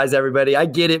sample size, everybody. I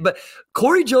get it. But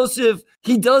Corey Joseph,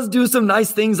 he does do some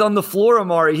nice things on the floor,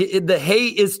 Omari. The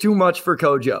hate is too much for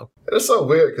Kojo. It's so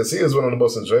weird because he is one of the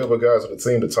most enjoyable guys on the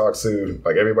team to talk to.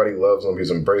 Like, everybody loves him.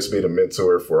 He's embraced being a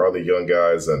mentor for all the young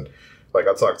guys. And like,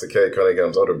 I talked to Cade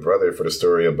Cunningham's older brother for the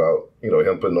story about,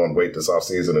 him putting on weight this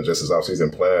offseason and just his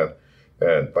offseason plan.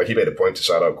 And, like, he made a point to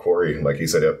shout out Corey. Like, he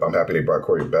said, I'm happy they brought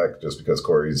Corey back just because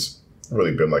Corey's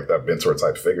really been, like, that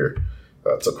mentor-type figure.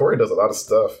 So Corey does a lot of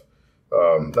stuff.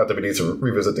 Not that we need to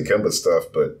revisit the Kemba stuff,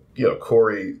 but,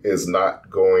 Corey is not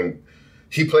going –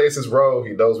 he plays his role.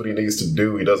 He knows what he needs to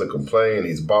do. He doesn't complain.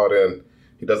 He's bought in.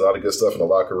 He does a lot of good stuff in the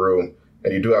locker room.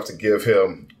 And you do have to give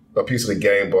him a piece of the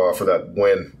game ball for that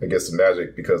win against the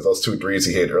Magic because those 2 threes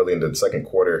he hit early in the second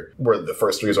quarter were the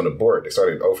first threes on the board. They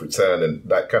started 0 for 10, and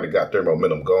that kind of got their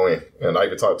momentum going. And I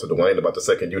even talked to Duren about the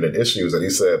second unit issues, and he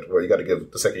said, well, you got to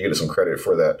give the second unit some credit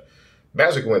for that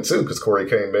Magic win, too, because Corey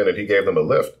came in and he gave them a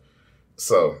lift.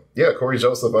 So, yeah, Corey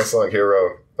Joseph, unsung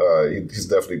hero. He's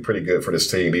definitely pretty good for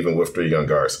this team, even with 3 young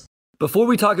guards. Before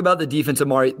we talk about the defense,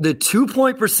 Omari, the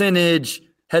 2-point percentage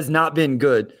has not been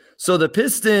good. So the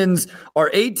Pistons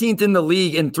are 18th in the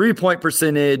league in 3-point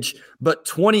percentage, but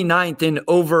 29th in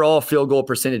overall field goal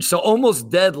percentage. So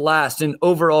almost dead last in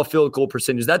overall field goal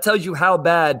percentage. That tells you how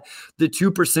bad the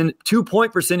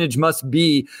 2-point percentage must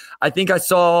be. I think I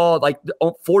saw like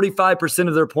 45%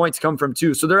 of their points come from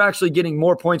 2. So they're actually getting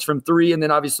more points from 3 and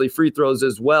then obviously free throws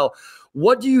as well.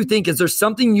 What do you think? Is there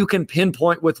something you can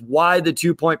pinpoint with why the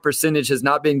 2-point percentage has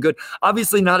not been good?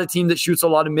 Obviously not a team that shoots a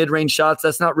lot of mid-range shots.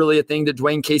 That's not really a thing that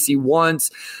Dwayne Casey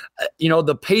wants.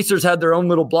 The Pacers had their own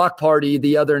little block party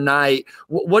the other night.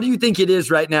 What do you think it is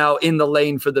right now in the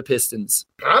lane for the Pistons?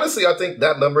 Honestly, I think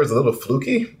that number is a little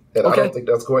fluky, and okay. I don't think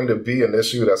that's going to be an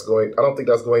issue. I don't think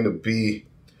that's going to be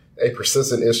a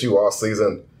persistent issue all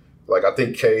season. Like, I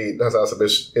think Cade has had some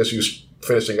issues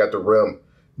finishing at the rim,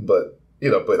 but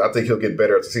I think he'll get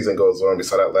better as the season goes on. We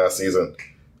saw that last season.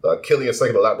 Killian's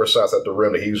taking a lot more shots at the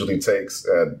rim than he usually takes,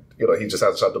 and he just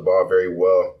hasn't shot the ball very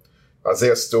well.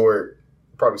 Isaiah Stewart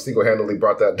probably single-handedly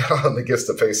brought that down against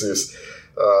the Pacers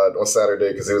on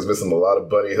Saturday because he was missing a lot of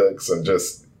bunny hooks and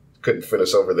just couldn't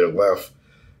finish over their left.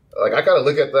 Like, I kind of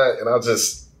look at that, and I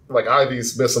just like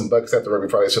Ivey's missed some buckets at the rim he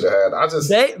probably should have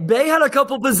had. Bay had a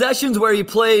couple possessions where he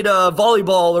played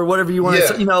volleyball or whatever you want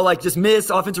to, like just miss,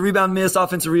 offensive rebound, miss,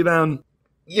 offensive rebound.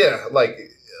 Yeah, I'm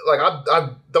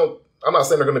not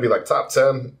saying they're going to be like top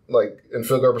 10 like in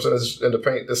field goal percentage in the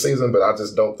paint this season, but I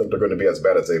just don't think they're going to be as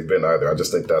bad as they've been either. I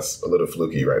just think that's a little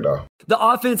fluky right now. The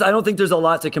offense, I don't think there's a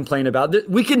lot to complain about.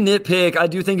 We can nitpick. I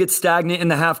do think it's stagnant in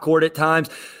the half court at times.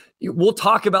 We'll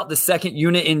talk about the second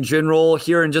unit in general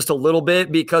here in just a little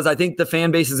bit because I think the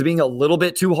fan base is being a little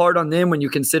bit too hard on them when you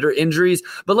consider injuries.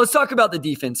 But let's talk about the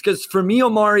defense because for me,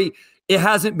 Omari, it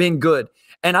hasn't been good.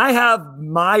 And I have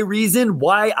my reason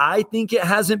why I think it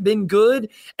hasn't been good,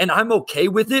 and I'm okay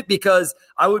with it because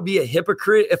I would be a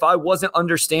hypocrite if I wasn't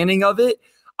understanding of it.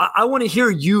 I want to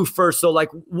hear you first. So, like,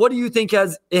 what do you think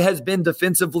it has been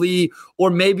defensively,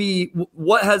 or maybe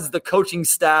what has the coaching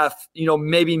staff,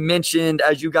 maybe mentioned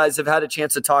as you guys have had a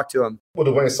chance to talk to him? Well,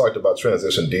 Dwayne's talked about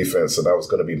transition defense, and that was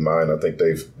going to be mine. I think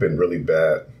they've been really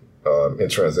bad in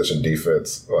transition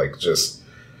defense, like just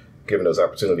giving those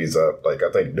opportunities up. Like,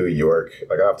 I think New York,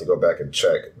 like, I have to go back and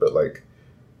check, but like,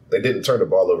 they didn't turn the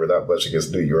ball over that much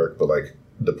against New York, but like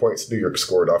the points New York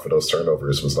scored off of those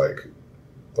turnovers was like,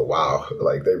 wow,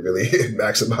 like they really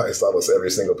maximized almost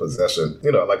every single possession.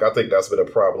 Like, I think that's been a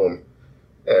problem.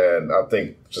 And I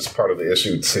think just part of the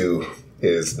issue too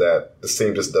is that the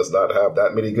team just does not have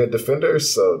that many good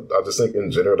defenders. So I just think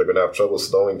in general, they're going to have trouble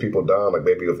slowing people down. Like,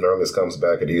 maybe if Nerlens comes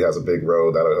back and he has a big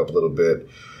role, that'll help a little bit.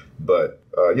 But,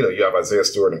 you have Isaiah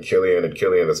Stewart and Killian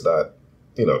is not,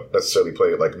 necessarily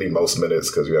playing like the most minutes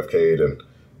because you have Cade and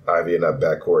Ivey in that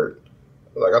backcourt.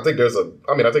 Like, I think there's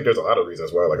a lot of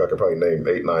reasons why. Like, I could probably name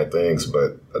 8-9 things,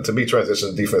 but to me,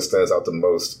 transition defense stands out the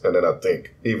most. And then I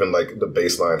think even like the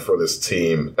baseline for this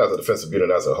team as a defensive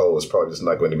unit as a whole is probably just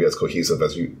not going to be as cohesive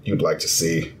as you'd like to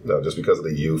see, just because of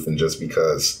the youth and just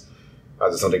because I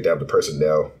just don't think they have the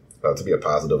personnel to be a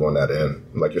positive on that end.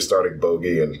 Like, you're starting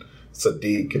Bogey and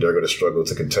Sadiq, they're going to struggle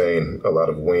to contain a lot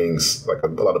of wings, like a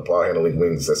lot of ball handling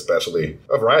wings, especially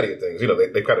a variety of things.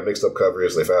 They've kind of mixed up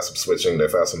coverage. They've had some switching.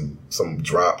 They've had some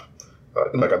drop.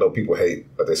 Like, I know people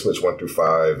hate that they switch 1 through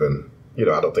 5, and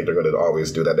I don't think they're going to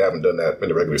always do that. They haven't done that in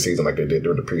the regular season like they did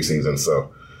during the preseason. So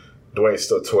Dwayne's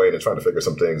still toying and trying to figure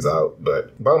some things out.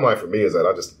 But bottom line for me is that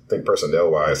I just think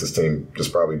personnel-wise, this team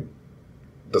just probably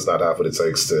does not have what it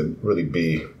takes to really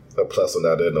be a plus on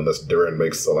that end unless Duren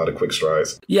makes a lot of quick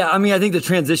strides. Yeah, I mean, I think the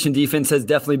transition defense has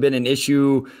definitely been an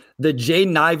issue. The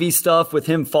Jaden Ivey stuff with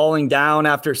him falling down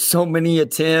after so many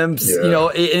attempts,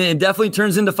 it definitely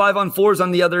turns into 5-on-4s on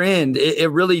the other end.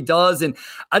 It really does. And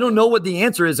I don't know what the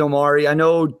answer is, Omari. I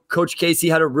know Coach Casey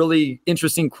had a really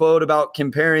interesting quote about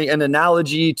comparing an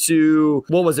analogy to,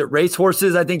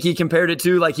 racehorses? I think he compared it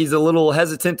to. Like, he's a little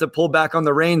hesitant to pull back on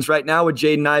the reins right now with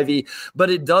Jaden Ivey,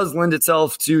 but it does lend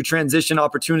itself to transition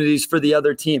opportunities for the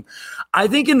other team. I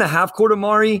think in the half court,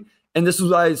 Omari, and this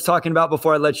is what I was talking about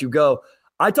before I let you go,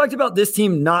 I talked about this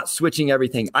team not switching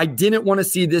everything. I didn't want to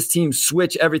see this team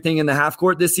switch everything in the half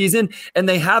court this season, and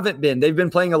they haven't been. They've been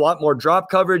playing a lot more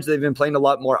drop coverage. They've been playing a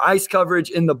lot more ice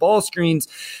coverage in the ball screens.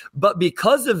 But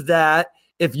because of that,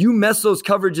 if you mess those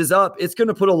coverages up, it's going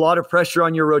to put a lot of pressure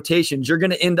on your rotations. You're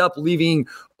going to end up leaving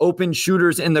open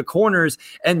shooters in the corners,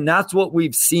 and that's what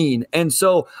we've seen. And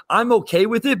so I'm okay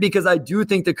with it because I do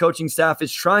think the coaching staff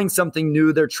is trying something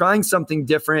new. They're trying something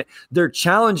different. They're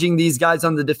challenging these guys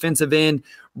on the defensive end.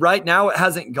 Right now, it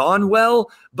hasn't gone well,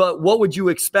 but what would you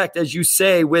expect, as you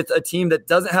say, with a team that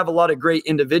doesn't have a lot of great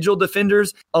individual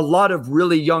defenders, a lot of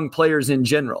really young players in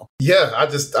general? Yeah, I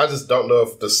just don't know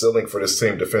if the ceiling for this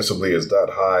team defensively is that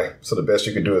high. So the best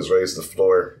you can do is raise the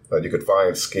floor. You could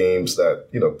find schemes that,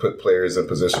 put players in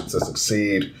position to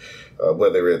succeed.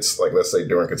 Whether it's like, let's say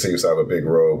Duren continues to have a big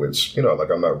role, which, I'm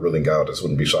not ruling out. This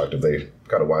wouldn't be shocked if they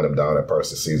kind of wind him down at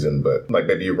parts of the season. But like,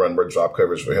 maybe you run more drop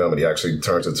coverage for him and he actually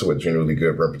turns into a genuinely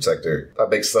good rim protector. That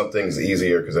makes some things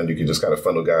easier because then you can just kind of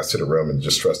funnel guys to the rim and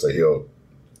just trust that he'll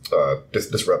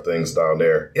disrupt things down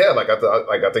there. Yeah, I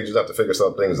think you just have to figure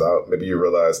some things out. Maybe you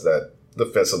realize that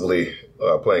defensively,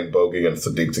 playing Bogey and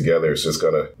Sadiq together is just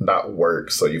going to not work.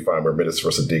 So you find more minutes for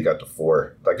Sadiq at the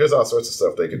 4. Like, there's all sorts of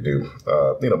stuff they could do.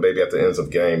 Maybe at the ends of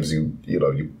games,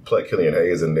 you play Killian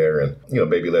Hayes in there and,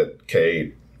 maybe let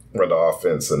Cade run the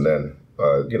offense and then,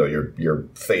 you're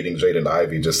fading Jaden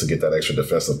Ivey just to get that extra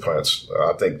defensive punch.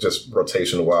 I think just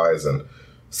rotation-wise and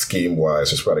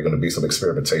scheme-wise, there's probably going to be some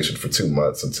experimentation for 2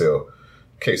 months until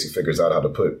Casey figures out how to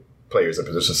put players in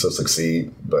positions to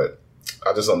succeed. But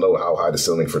I just don't know how high the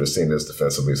ceiling for this team is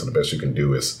defensively, so the best you can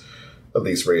do is at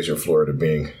least raise your floor to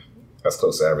being as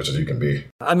close to average as you can be.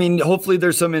 I mean, hopefully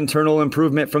there's some internal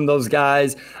improvement from those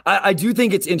guys. I do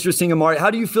think it's interesting, Omari.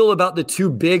 How do you feel about the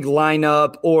 2 big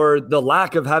lineup or the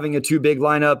lack of having a 2 big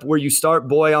lineup where you start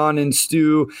Boyan and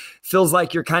Stu? Feels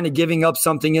like you're kind of giving up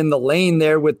something in the lane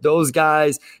there with those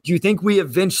guys. Do you think we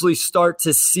eventually start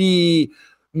to see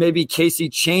maybe Casey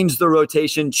change the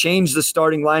rotation, change the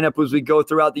starting lineup as we go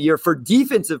throughout the year for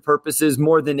defensive purposes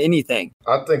more than anything?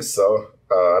 I think so.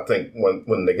 I think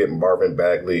when they get Marvin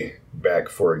Bagley back,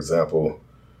 for example,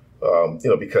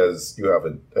 because you have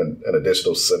an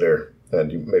additional center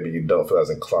and maybe you don't feel as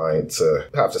inclined to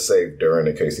have to save Duren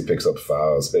in case he picks up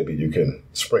fouls, maybe you can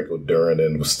sprinkle Duren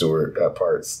in with Stewart at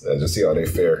parts and just see how they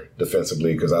fare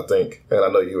defensively. Because I think, and I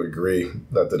know you agree,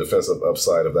 that the defensive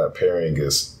upside of that pairing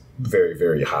is very,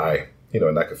 very high.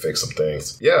 And that could fix some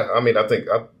things. Yeah, I mean, I think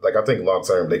long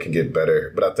term they can get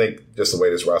better, but I think just the way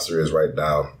this roster is right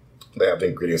now, they have the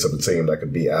ingredients of the team that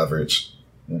could be average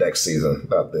next season,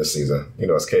 not this season.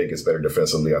 As Cade gets better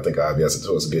defensively, I think Ivey has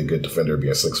to be a good defender,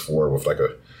 being 6'4" with like a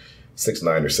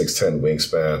 6'9" or 6'10"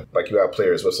 wingspan. Like, you have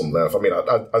players with some length. I mean,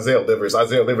 Isaiah Livers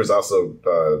also,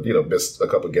 missed a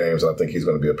couple games. I think he's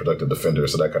going to be a productive defender,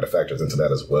 so that kind of factors into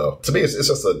that as well. To me, it's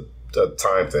just a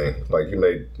time thing. Like, you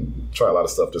may try a lot of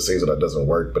stuff this season that doesn't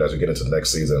work, but as you get into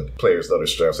next season, players know their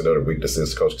strengths and know their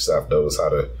weaknesses. The coaching staff knows how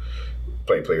to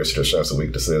play players to their strengths and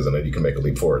weaknesses, and then you can make a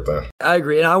leap forward then. I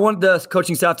agree. And I want the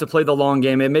coaching staff to play the long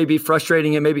game. It may be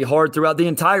frustrating. It may be hard throughout the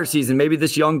entire season. Maybe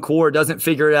this young core doesn't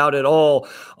figure it out at all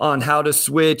on how to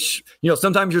switch.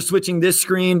 Sometimes you're switching this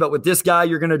screen, but with this guy,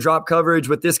 you're going to drop coverage.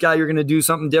 With this guy, you're going to do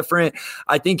something different.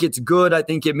 I think it's good. I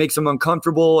think it makes them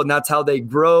uncomfortable, and that's how they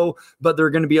grow. But there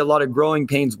are going to be a lot of growing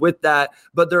pains with that.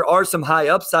 But there are some high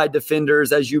upside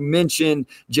defenders, as you mentioned,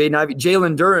 Jaden, Ivey,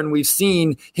 Jalen, Duren. We've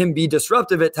seen him be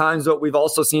disruptive at times, but we've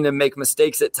also seen him make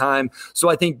mistakes at times. So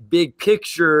I think big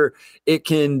picture, it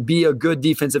can be a good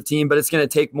defensive team, but it's going to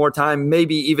take more time,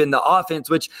 maybe even the offense,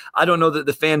 which I don't know that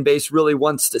the fan base really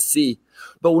wants to see.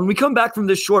 But when we come back from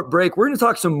this short break, we're going to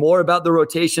talk some more about the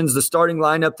rotations, the starting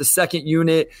lineup, the second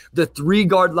unit, the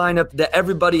 3-guard lineup that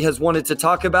everybody has wanted to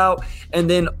talk about. And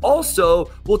then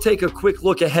also we'll take a quick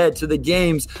look ahead to the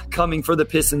games coming for the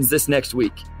Pistons this next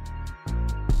week.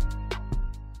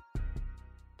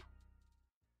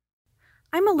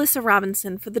 I'm Alyssa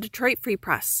Robinson for the Detroit Free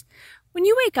Press. When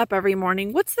you wake up every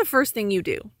morning, what's the first thing you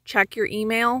do? Check your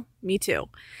email? Me too.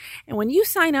 And when you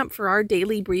sign up for our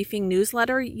daily briefing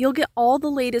newsletter, you'll get all the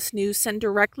latest news sent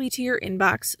directly to your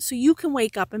inbox so you can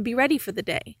wake up and be ready for the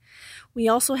day. We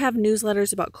also have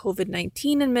newsletters about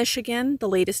COVID-19 in Michigan, the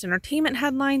latest entertainment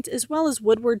headlines, as well as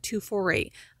Woodward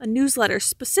 248, a newsletter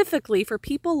specifically for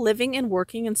people living and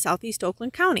working in Southeast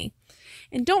Oakland County.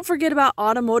 And don't forget about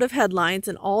automotive headlines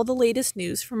and all the latest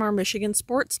news from our Michigan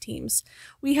sports teams.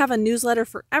 We have a newsletter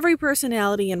for every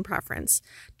personality and preference.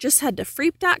 Just head to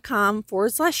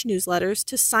freep.com/newsletters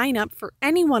to sign up for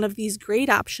any one of these great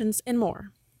options and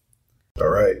more. All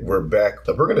right, we're back.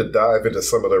 We're going to dive into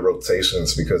some of the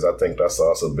rotations because I think that's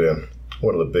also been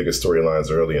one of the biggest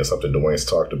storylines early and something Dwayne's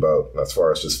talked about as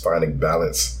far as just finding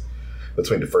balance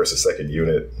between the first and second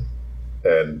unit.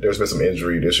 And there's been some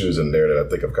injury issues in there that I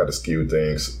think have kind of skewed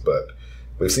things. But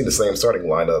we've seen the same starting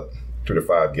lineup through the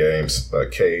 5 games.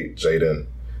 Cade, Jaden,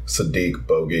 Sadiq,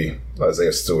 Bogey,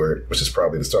 Isaiah Stewart, which is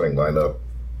probably the starting lineup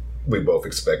we both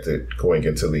expected going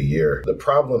into the year. The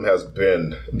problem has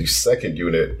been the second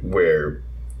unit where,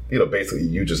 basically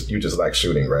you just lack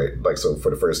shooting, right? Like, so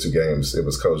for the first 2 games, it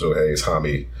was Kojo Hayes,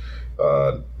 Hami,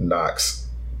 Knox,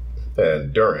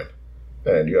 and Duren.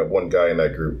 And you have one guy in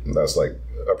that group that's like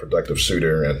a productive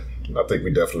shooter. And I think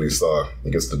we definitely saw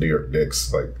against the New York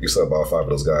Knicks, like you sub all 5 of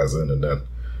those guys in, and then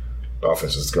the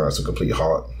offense just gone to a complete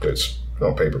halt, which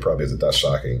on paper probably isn't that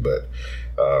shocking. But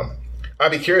I'd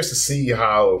be curious to see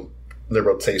how the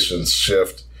rotations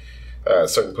shift.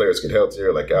 Certain players get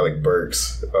healthier, like Alec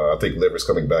Burks. I think Livers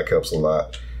coming back helps a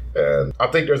lot. And I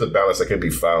think there's a balance that can be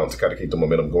found to kind of keep the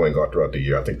momentum going all throughout the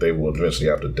year. I think they will eventually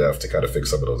have the depth to kind of fix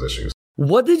some of those issues.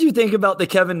 What did you think about the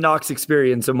Kevin Knox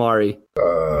experience, Omari?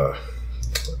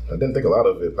 I didn't think a lot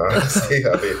of it, honestly.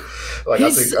 I mean,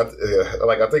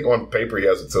 I think on paper he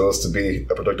has the tools to be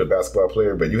a productive basketball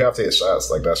player, but you have to hit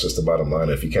shots. Like, that's just the bottom line.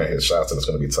 If you can't hit shots, then it's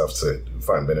going to be tough to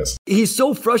find minutes. He's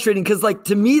so frustrating because,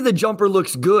 to me, the jumper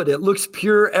looks good. It looks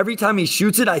pure. Every time he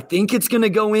shoots it, I think it's going to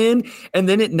go in, and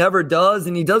then it never does.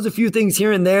 And he does a few things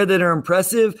here and there that are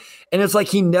impressive, and it's like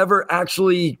he never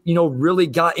actually, really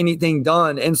got anything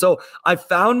done. And so I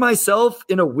found myself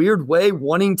in a weird way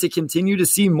wanting to continue to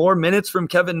see more minutes from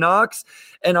Kevin Knox.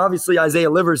 And obviously Isaiah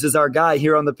Livers is our guy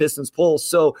here on the Pistons Pulse.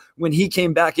 So when he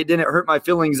came back, it didn't hurt my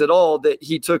feelings at all that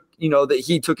he took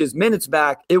his minutes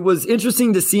back. It was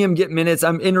interesting to see him get minutes.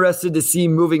 I'm interested to see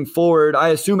moving forward. I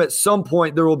assume at some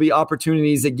point there will be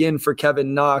opportunities again for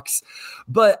Kevin Knox.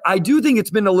 But I do think it's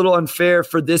been a little unfair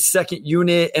for this second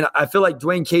unit. And I feel like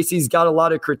Dwayne Casey's got a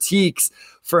lot of critiques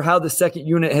for how the second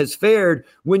unit has fared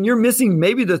when you're missing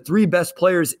maybe the 3 best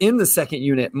players in the second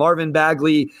unit, Marvin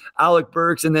Bagley, Alec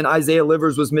Burks, and then Isaiah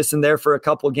Livers was missing there for a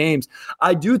couple games.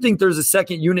 I do think there's a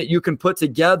second unit you can put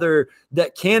together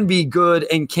that can be good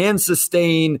and can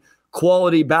sustain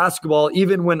quality basketball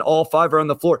even when all 5 are on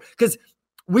the floor. Because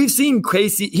we've seen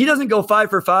Casey. He doesn't go 5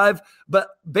 for 5, but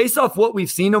based off what we've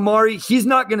seen, Omari, he's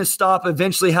not going to stop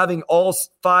eventually having all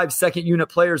 5 second unit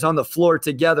players on the floor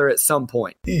together at some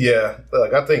point. Yeah,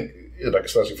 I think,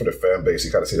 especially for the fan base,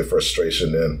 you kind of see the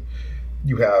frustration, and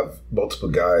you have multiple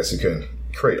guys who can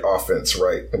create offense,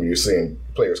 right? I mean, you're seeing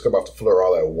players come off the floor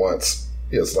all at once.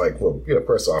 It's like, well, of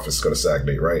course the offense is going to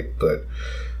stagnate, right? But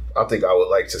I think I would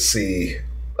like to see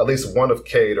at least one of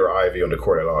Cade or Ivey on the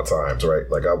court at all times, right?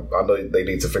 Like, I know they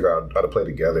need to figure out how to play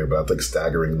together, but I think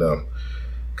staggering them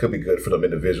could be good for them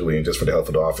individually and just for the health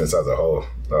of the offense as a whole.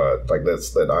 Like,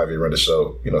 let's let Ivey run the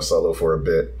show, solo for a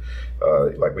bit.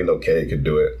 Like, we know Cade could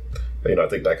do it. I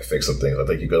think that could fix some things. I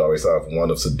think you could always have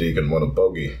one of Sadiq and one of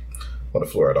Bogey on the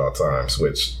floor at all times,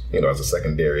 which, as a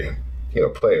secondary,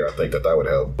 player, I think that would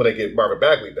help. When they get Marvin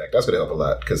Bagley back, that's going to help a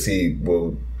lot because he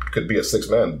could be a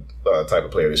 6-man type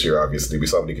of player this year, obviously. We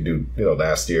saw what he could do,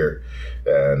 last year.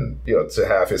 And, to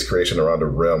have his creation around the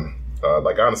rim,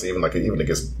 honestly, even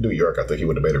against New York, I think he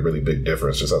would have made a really big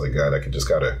difference just as a guy that could just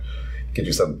kind of get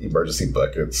you some emergency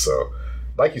buckets. So,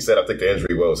 like you said, I think the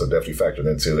injury woes have definitely factored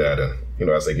into that. And,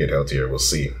 as they get healthier, we'll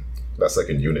see that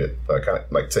second unit kind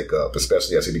of tick up,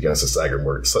 especially as he begins to stagger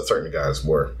more certain guys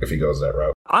more if he goes that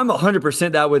route. I'm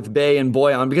 100% that with Bey and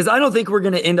Boyan because I don't think we're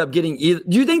going to end up getting either.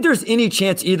 Do you think there's any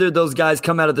chance either of those guys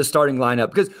come out of the starting lineup?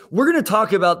 Because we're going to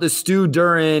talk about the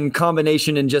Duren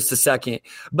combination in just a second.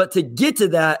 But to get to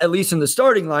that, at least in the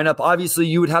starting lineup, obviously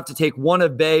you would have to take one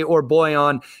of Bey or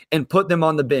Boyan and put them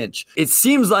on the bench. It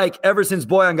seems like ever since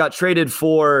Boyan got traded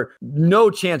for,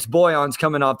 no chance Boyan's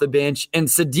coming off the bench. And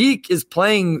Sadiq is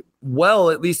playing well,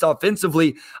 at least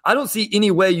offensively. I don't see any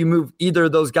way you move either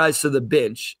of those guys to the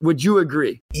bench. Would you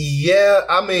agree? Yeah,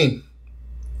 I mean,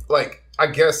 I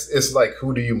guess it's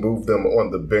who do you move them on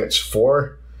the bench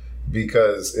for?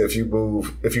 Because if you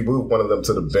move one of them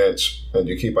to the bench and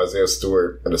you keep Isaiah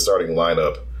Stewart in the starting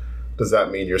lineup, does that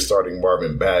mean you're starting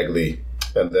Marvin Bagley?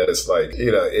 And then it's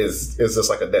is this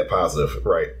a net positive,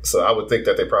 right? So I would think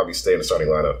that they probably stay in the starting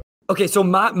lineup. Okay, so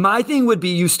my thing would be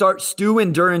you start Stu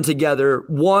and Duren together.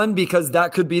 One, because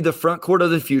that could be the front court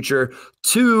of the future.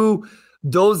 Two,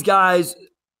 those guys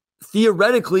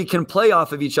theoretically can play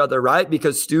off of each other, right?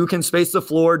 Because Stu can space the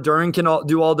floor, Duren can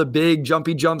do all the big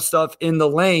jumpy jump stuff in the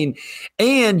lane,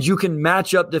 and you can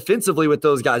match up defensively with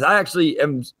those guys. I actually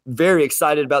am very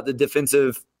excited about the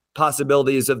defensive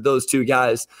possibilities of those two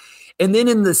guys. And then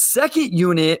in the second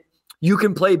unit, you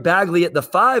can play Bagley at the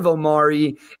 5,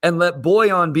 Omari, and let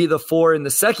Boyan be the 4 in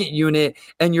the second unit,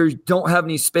 and you don't have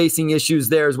any spacing issues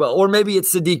there as well. Or maybe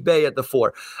it's Sadiq Bey at the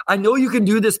 4. I know you can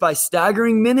do this by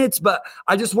staggering minutes, but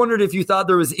I just wondered if you thought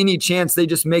there was any chance they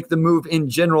just make the move in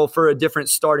general for a different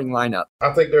starting lineup.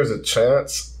 I think there's a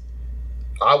chance.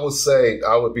 I would say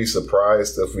I would be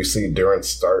surprised if we see Duren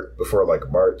start before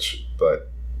March,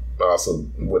 but I also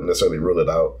wouldn't necessarily rule it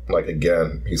out.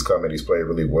 Again, he's coming, he's played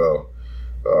really well.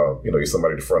 He's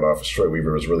somebody the front office Troy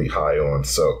Weaver was really high on,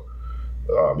 so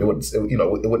it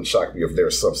wouldn't shock me if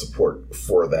there's some support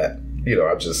for that.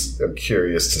 I just am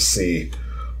curious to see,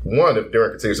 one, if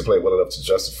Duren continues to play well enough to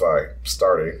justify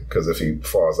starting, because if he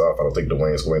falls off, I don't think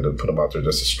Dwayne is going to put him out there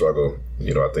just to struggle.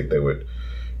 I think they would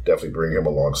definitely bring him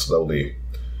along slowly.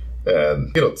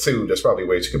 And, two, there's probably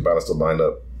ways you could balance the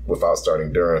lineup without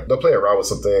starting Duren. They'll play around with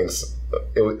some things.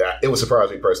 It would surprise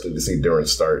me personally to see Duren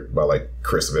start by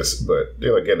Christmas, but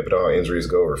again, depending on how injuries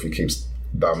go or if he keeps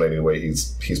dominating the way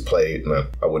he's played,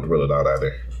 I wouldn't rule it out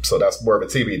either. So that's more of a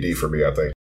TBD for me, I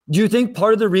think. Do you think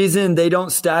part of the reason they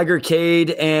don't stagger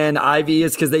Cade and Ivey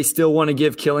is because they still want to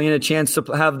give Killian a chance to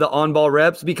have the on-ball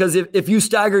reps? Because if you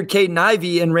staggered Cade and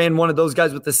Ivey and ran one of those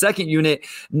guys with the second unit,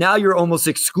 now you're almost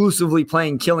exclusively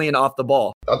playing Killian off the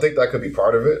ball. I think that could be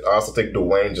part of it. I also think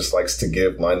Dwayne just likes to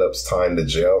give lineups time to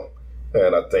gel.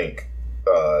 And I think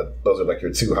those are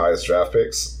your 2 highest draft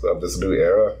picks of this new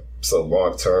era. So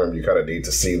long term, you kind of need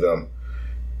to see them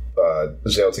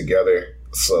gel together.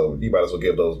 So you might as well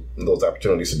give those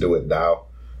opportunities to do it now.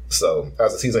 So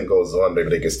as the season goes on, maybe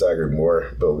they get staggered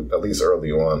more. But at least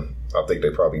early on, I think they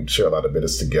probably share a lot of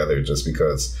minutes together just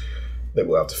because they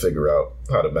will have to figure out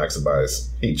how to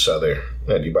maximize each other.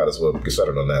 And you might as well get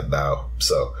started on that now.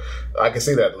 So I can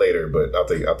see that later, but I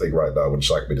think right now it would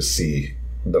shock me to see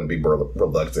them be more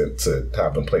reluctant to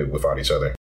have them play without each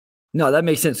other. No, that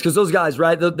makes sense because those guys,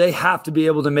 right, they have to be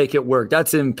able to make it work.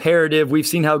 That's imperative. We've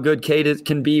seen how good Cade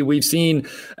can be. We've seen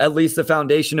at least the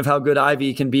foundation of how good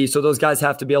Ivey can be. So those guys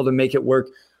have to be able to make it work.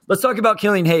 Let's talk about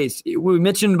Killian Hayes. We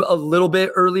mentioned a little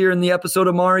bit earlier in the episode,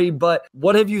 Omari, but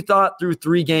what have you thought through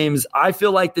 3 games? I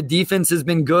feel like the defense has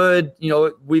been good.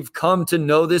 We've come to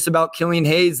know this about Killian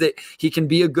Hayes, that he can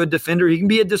be a good defender. He can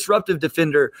be a disruptive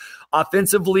defender.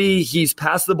 Offensively, he's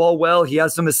passed the ball well. He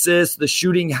has some assists. The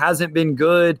shooting hasn't been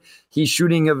good. He's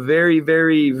shooting a very,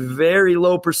 very, very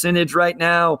low percentage right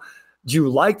now. Do you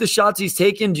like the shots he's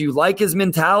taken? Do you like his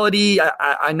mentality?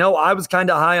 I know I was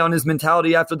kind of high on his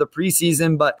mentality after the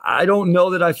preseason, but I don't know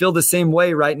that I feel the same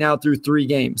way right now through 3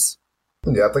 games.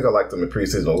 Yeah, I think I liked him in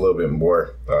preseason a little bit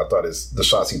more. I thought the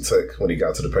shots he took when he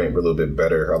got to the paint were a little bit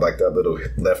better. I like that little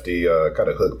lefty kind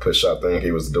of hook push shot thing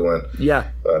he was doing. Yeah.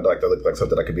 That looked like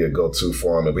something that could be a go-to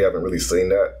for him, and we haven't really seen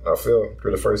that, I feel,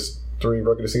 through the first 3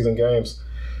 regular season games.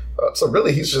 So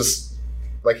really, he's just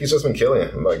been killing.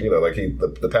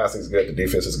 The passing's good, the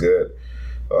defense is good.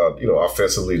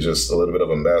 Offensively, just a little bit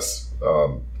of a mess.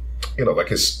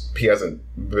 He hasn't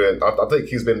been. I think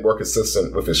he's been more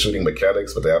consistent with his shooting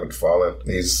mechanics, but they haven't fallen.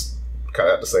 He's kind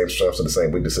of had the same strengths and the same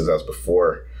weaknesses as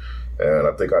before. And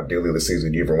I think ideally this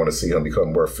season, you even want to see him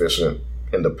become more efficient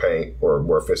in the paint or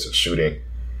more efficient shooting.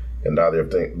 And neither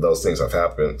of those things have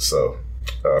happened. So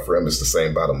for him, it's the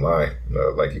same bottom line.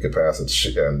 He could pass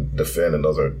and defend, and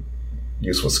those are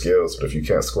useful skills, but if you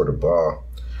can't score the ball,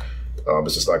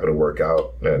 it's just not going to work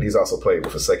out. And he's also played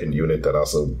with a second unit that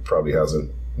also probably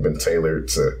hasn't been tailored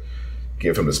to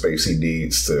give him the space he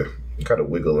needs to kind of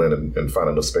wiggle in and find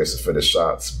enough space to finish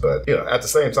shots. But at the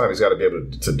same time, he's got to be able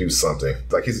to do something.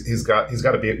 He's got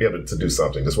to be able to do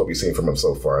something. That's what we've seen from him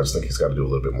so far. I just think he's got to do a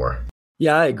little bit more.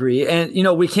 Yeah, I agree. And,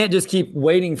 we can't just keep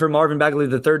waiting for Marvin Bagley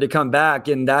III to come back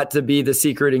and that to be the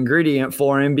secret ingredient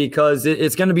for him, because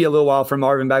it's going to be a little while for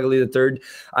Marvin Bagley III.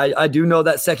 I do know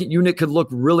that second unit could look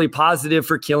really positive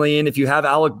for Killian if you have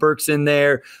Alec Burks in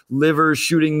there, Livers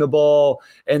shooting the ball,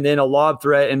 and then a lob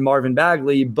threat in Marvin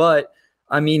Bagley. But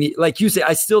I mean, like you say,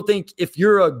 I still think if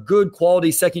you're a good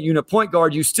quality second unit point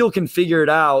guard, you still can figure it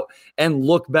out and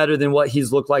look better than what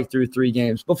he's looked like through 3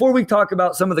 games. Before we talk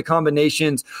about some of the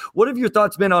combinations, what have your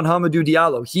thoughts been on Hamidou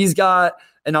Diallo? He's got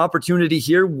an opportunity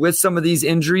here with some of these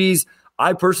injuries.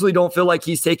 I personally don't feel like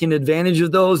he's taken advantage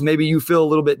of those. Maybe you feel a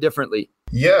little bit differently.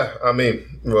 Yeah, I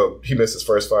mean, he missed his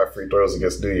first 5 free throws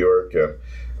against New York.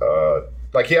 And,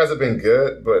 he hasn't been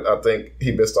good, but I think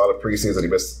he missed all the preseason. He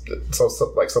missed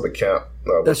some of camp.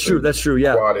 That's true.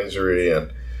 Yeah. Quad injury, and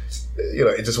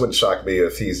it just wouldn't shock me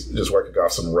if he's just working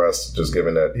off some rust, just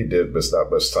given that he did miss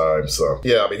not much time. So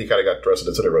yeah, I mean, he kind of got thrusted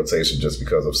into the rotation just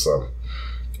because of some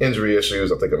injury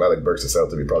issues. I think if Alec Burks is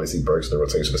healthy, we probably see Burks in the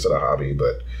rotation instead of Hobby.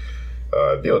 But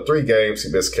 3 games,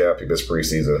 he missed camp, he missed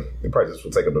preseason. He probably just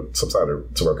will take him some time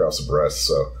to work off some rest.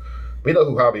 So. We know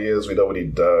who Hobby is. We know what he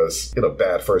does.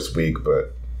 Bad first week,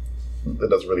 but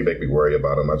it doesn't really make me worry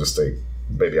about him. I just think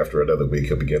maybe after another week,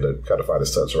 he'll begin to kind of find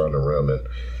his touch around the rim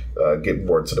and get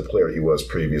more to the player he was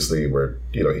previously, where,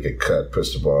 he could cut,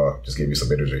 push the ball, just give you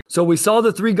some energy. So we saw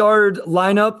the 3-guard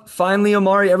lineup. Finally,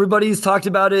 Omari, everybody's talked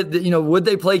about it. Would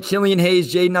they play Killian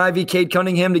Hayes, Jaden Ivey, Cade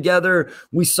Cunningham together?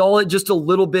 We saw it just a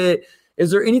little bit. Is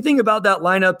there anything about that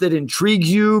lineup that intrigues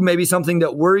you, maybe something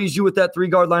that worries you with that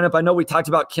 3-guard lineup? I know we talked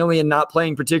about Killian not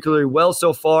playing particularly well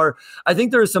so far. I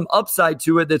think there is some upside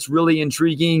to it that's really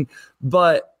intriguing.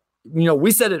 But, we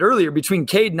said it earlier, between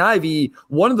Cade and Ivey,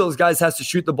 one of those guys has to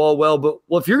shoot the ball well. But,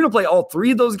 if you're going to play all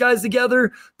 3 of those guys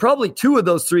together, probably 2 of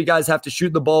those 3 guys have to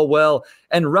shoot the ball well.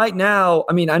 And right now,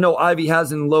 I mean, I know Ivey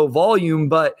has in low volume,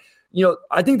 but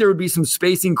I think there would be some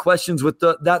spacing questions with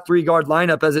that 3-guard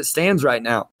lineup as it stands right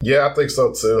now. Yeah, I think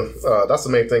so too. That's the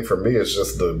main thing for me is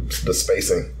just the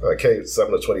spacing. Cade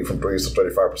 7 of 20 from 3, so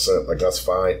 35%. That's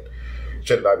fine.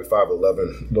 Jaden Ivey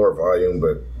 5-11, lower volume,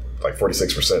 but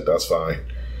 46%. That's fine.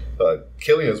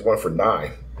 Killian's 1 for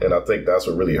 9, and I think that's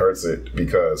what really hurts it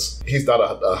because he's not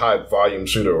a high volume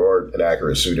shooter or an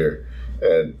accurate shooter.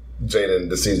 And Jaden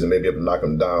this season may be able to knock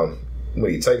him down when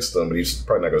he takes them, but he's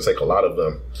probably not going to take a lot of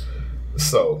them.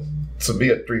 So to be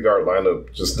a 3-guard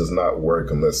lineup just does not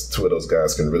work unless 2 of those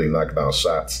guys can really knock down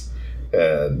shots.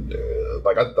 And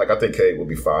I think Cade will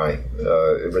be fine.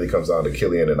 It really comes down to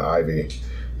Killian and Ivey.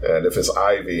 And if it's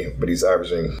Ivey, but he's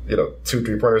averaging 2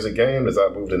 3-pointers a game, does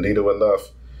that move the needle enough?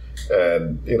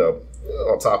 And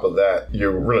on top of that,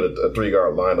 you're running a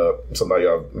 3-guard lineup. So now you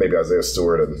have maybe Isaiah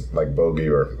Stewart and Bogey,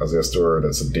 or Isaiah Stewart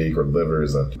and Sadiq or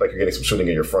Livers, and you're getting some shooting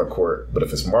in your front court. But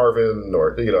if it's Marvin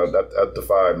or at the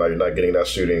 5, now you're not getting that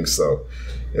shooting. So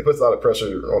it puts a lot of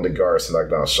pressure on the guards to knock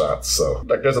down shots. So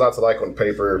there's a lot to like on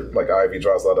paper. Ivey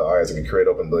draws a lot of eyes and can create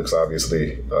open looks.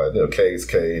 Obviously, Cade's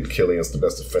Cade, Killian's the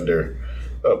best defender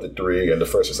of the 3 and the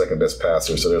first or second best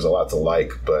passer, so there's a lot to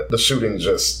like, but the shooting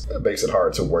just makes it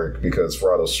hard to work because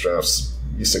for all those strengths,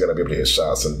 you're still going to be able to hit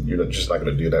shots, and you're just not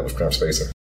going to do that with cramped spacing.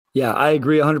 Yeah, I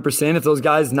agree 100%. If those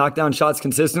guys knock down shots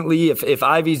consistently, if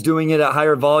Ivey's doing it at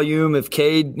higher volume, if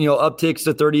Cade, upticks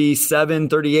to 37,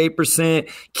 38%,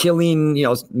 Killing,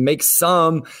 makes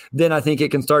some, then I think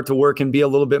it can start to work and be a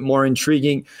little bit more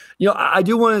intriguing. I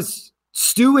do want to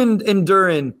Stu and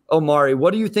Duren, Omari,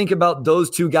 what do you think about those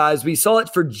two guys? We saw it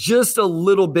for just a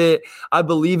little bit. I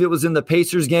believe it was in the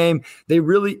Pacers game. They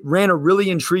really ran a really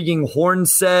intriguing horn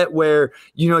set where,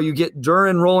 you get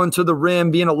Duren rolling to the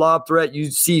rim, being a lob threat.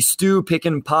 You see Stu pick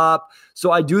and pop. So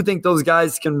I do think those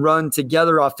guys can run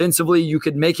together offensively. You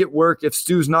could make it work if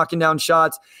Stu's knocking down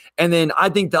shots. And then I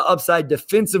think the upside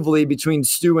defensively between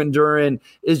Stu and Duren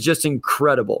is just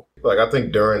incredible. I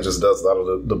think Duren just does a lot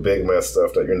of the big man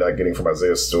stuff that you're not getting from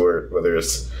Isaiah Stewart, whether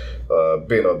it's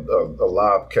being a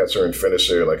lob catcher and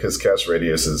finisher. His catch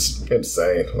radius is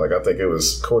insane. I think it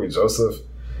was Corey Joseph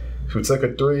who took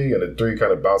a three, and the three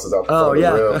kind of bounces out the front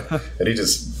of the rim, and he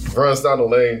just runs down the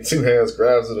lane, two hands,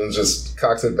 grabs it, and just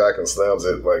cocks it back and slams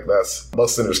it.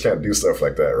 Most centers can't do stuff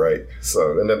like that, right?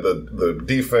 So, and then the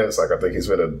defense, I think he's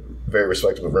been a very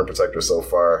respectable rim protector so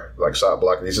far, shot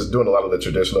blocker. He's just doing a lot of the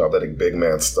traditional athletic big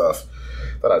man stuff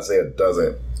that Isaiah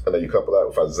doesn't. And then you couple that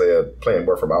with Isaiah playing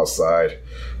more from outside.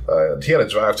 He had a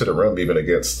drive to the rim even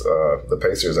against the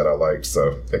Pacers that I liked.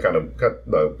 So it kind of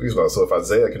so if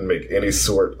Isaiah can make any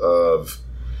sort of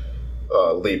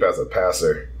leap as a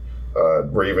passer,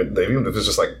 where even if it's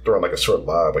just throwing a short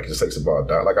lob, he just takes the ball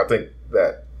down. I think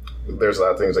that there's a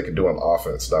lot of things they could do on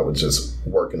offense that would just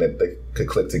work and that they could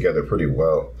click together pretty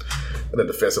well. And then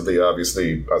defensively,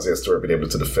 obviously, Isaiah Stewart being able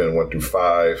to defend 1 through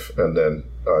 5. And then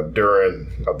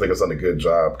Duren, I think, has done a good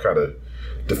job kind of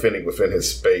defending within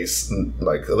his space.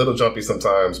 A little jumpy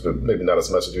sometimes, but maybe not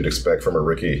as much as you'd expect from a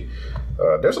rookie.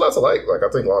 There's a lot to like. I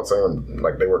think long term,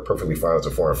 they work perfectly fine as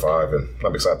a 4 and 5. And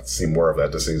I'm excited to see more of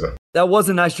that this season. That was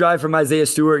a nice drive from Isaiah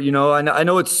Stewart. I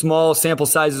know it's small sample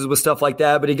sizes with stuff like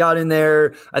that, but he got in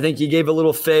there. I think he gave a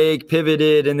little fake,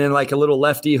 pivoted, and then a little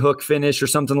lefty hook finish or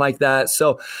something like that.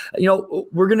 So,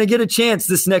 we're going to get a chance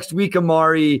this next week,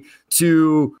 Omari,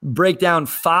 to break down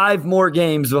 5 more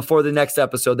games before the next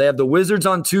episode. They have the Wizards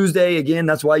on Tuesday. Again,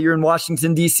 that's why you're in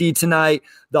Washington, D.C. tonight.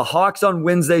 The Hawks on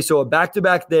Wednesday, so a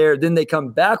back-to-back there. Then they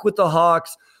come back with the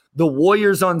Hawks, the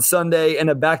Warriors on Sunday, and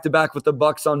a back-to-back with the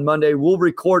Bucks on Monday. We'll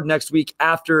record next week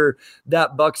after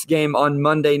that Bucks game on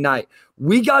Monday night.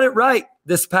 We got it right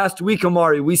this past week,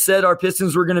 Omari. We said our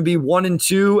Pistons were going to be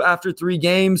 1-2 after 3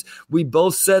 games. We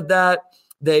both said that.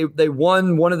 They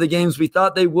won one of the games we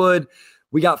thought they would.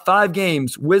 We got 5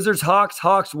 games: Wizards,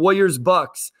 Hawks, Warriors,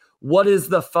 Bucks. What is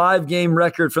the 5-game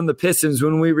record from the Pistons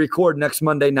when we record next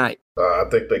Monday night? I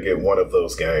think they get one of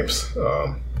those games.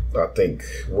 I think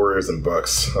Warriors and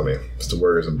Bucks. It's the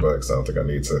Warriors and Bucks. I don't think I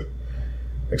need to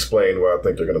explain why I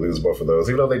think they're going to lose both of those,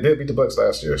 even though they did beat the Bucks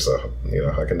last year. So,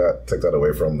 I cannot take that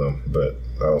away from them, but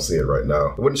I don't see it right now.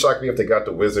 It wouldn't shock me if they got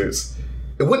the Wizards.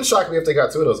 It wouldn't shock me if they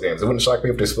got 2 of those games. It wouldn't shock me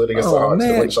if they split against the Hawks.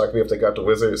 It wouldn't shock me if they got the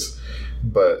Wizards.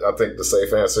 But I think the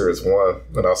safe answer is 1.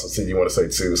 And I also see you want to say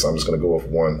 2, so I'm just going to go with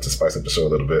 1 to spice up the show a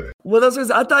little bit. Well,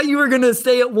 I thought you were going to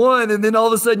stay at 1, and then all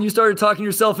of a sudden you started talking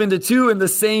yourself into 2, and the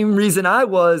same reason I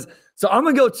was. So I'm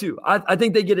going to go 2. I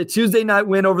think they get a Tuesday night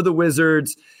win over the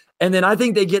Wizards, and then I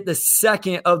think they get the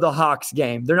second of the Hawks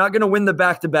game. They're not going to win the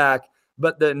back-to-back,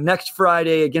 but the next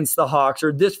Friday against the Hawks,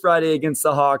 or this Friday against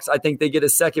the Hawks, I think they get a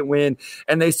second win,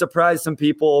 and they surprise some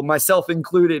people, myself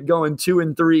included, going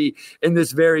 2-3 in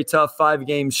this very tough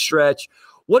 5-game stretch.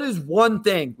 What is one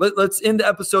thing? Let's end the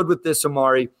episode with this,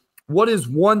 Omari. What is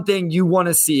one thing you want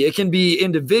to see? It can be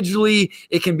individually.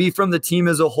 It can be from the team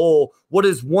as a whole. What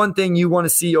is one thing you want to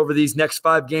see over these next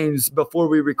 5 games before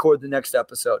we record the next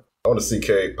episode? I want to see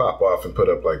Cade pop off and put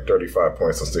up 35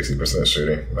 points on 60%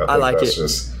 shooting. I like it.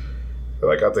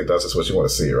 I think that's just what you want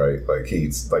to see, right?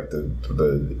 He's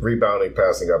the rebounding,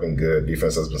 passing have been good.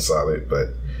 Defense has been solid, but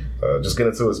just get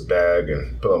into his bag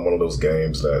and put on one of those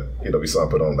games that we saw him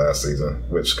put on last season,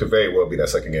 which could very well be that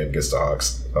second game against the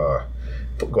Hawks,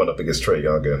 going up against Trae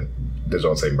Young and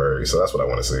DeJounte Murray. So that's what I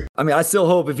want to see. I still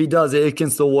hope if he does it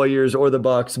against the Warriors or the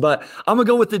Bucks, but I'm going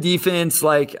to go with the defense.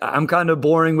 I'm kind of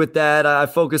boring with that. I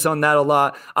focus on that a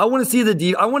lot. I want to see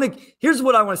here's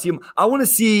what I want to see. I want to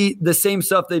see the same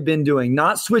stuff they've been doing,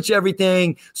 not switch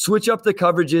everything, switch up the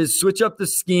coverages, switch up the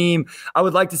scheme. I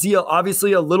would like to see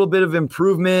obviously a little bit of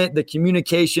improvement, the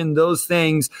communication, those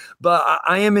things, but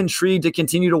I am intrigued to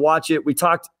continue to watch it. We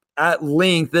talked at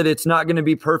length that it's not going to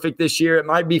be perfect this year. It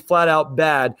might be flat out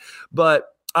bad, but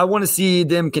I want to see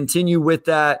them continue with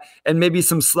that and maybe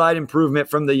some slight improvement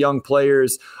from the young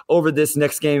players over this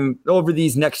next game, over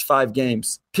these next 5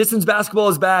 games. Pistons basketball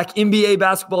is back. NBA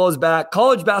basketball is back.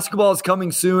 College basketball is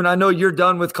coming soon. I know you're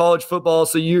done with college football,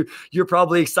 so you're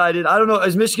probably excited. I don't know.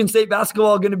 Is Michigan State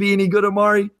basketball going to be any good,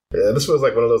 Omari? Yeah, this was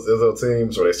like one of those Izzo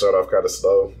teams where they start off kind of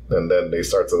slow, and then they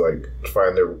start to like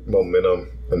find their momentum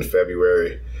in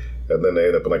February, and then they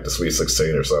end up in like the Sweet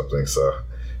 16 or something. So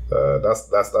that's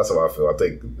how I feel. I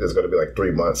think there's going to be like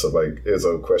 3 months of like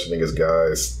Izzo questioning his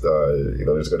guys.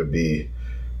 There's going to be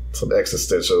some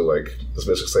existential like this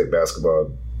Michigan State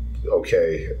basketball.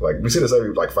 Okay, like we see this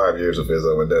every like 5 years of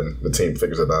Izzo, and then the team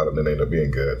figures it out, and then they end up being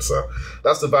good. So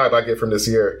that's the vibe I get from this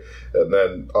year. And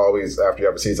then always after you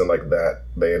have a season like that,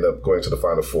 they end up going to the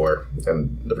Final Four,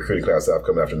 and the recruiting class they have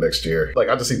coming after next year. Like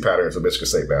I just see patterns of Michigan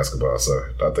State basketball. So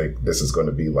I think this is going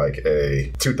to be like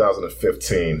a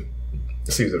 2015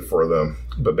 season for them,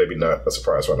 but maybe not a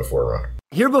surprise Final Four run.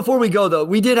 Here before we go, though,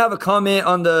 we did have a comment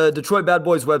on the Detroit Bad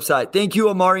Boys website. Thank you,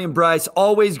 Omari and Bryce.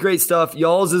 Always great stuff.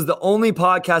 Y'all's is the only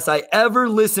podcast I ever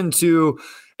listened to.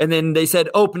 And then they said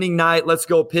opening night, let's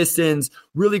go Pistons.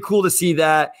 Really cool to see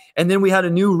that. And then we had a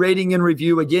new rating and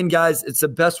review. Again, guys, it's the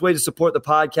best way to support the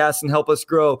podcast and help us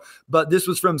grow. But this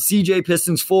was from CJ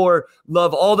Pistons 4.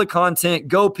 Love all the content.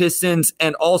 Go Pistons,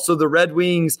 and also the Red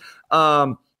Wings.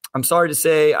 I'm sorry to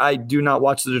say I do not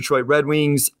watch the Detroit Red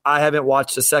Wings. I haven't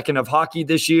watched a second of hockey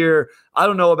this year. I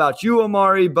don't know about you,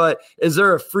 Omari, but is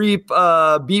there a free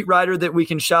beat writer that we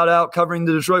can shout out covering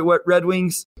the Detroit Red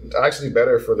Wings? Actually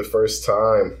better for the first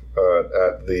time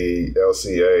at the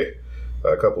LCA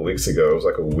a couple weeks ago. It was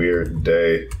like a weird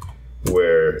day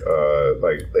where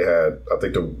they had, I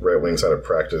think the Red Wings had a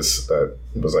practice that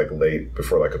was like late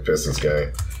before like a Pistons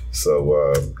game.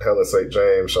 So Helen St.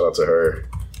 James, shout out to her.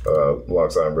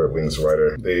 Longtime Red Wings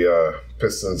writer. The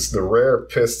rare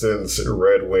Pistons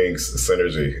Red Wings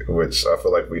synergy, which I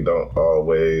feel like we don't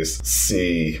always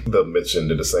see them mentioned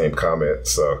in the same comment.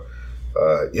 So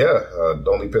the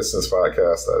only Pistons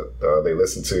podcast that they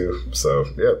listen to. So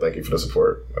yeah, thank you for the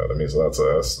support. That means a lot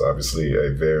to us. Obviously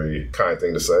a very kind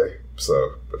thing to say.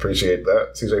 So appreciate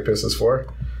that, CJ Pistons 4.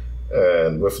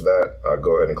 And with that, I'll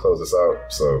go ahead and close this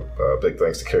out. So big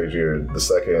thanks to Kerry Jr.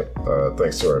 II.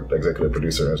 Thanks to our executive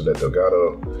producer, Anjanette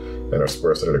Delgado, and our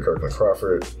sports editor, Kirkland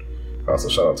Crawford. Also,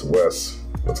 shout out to Wes.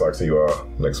 We'll talk to you all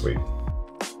next week.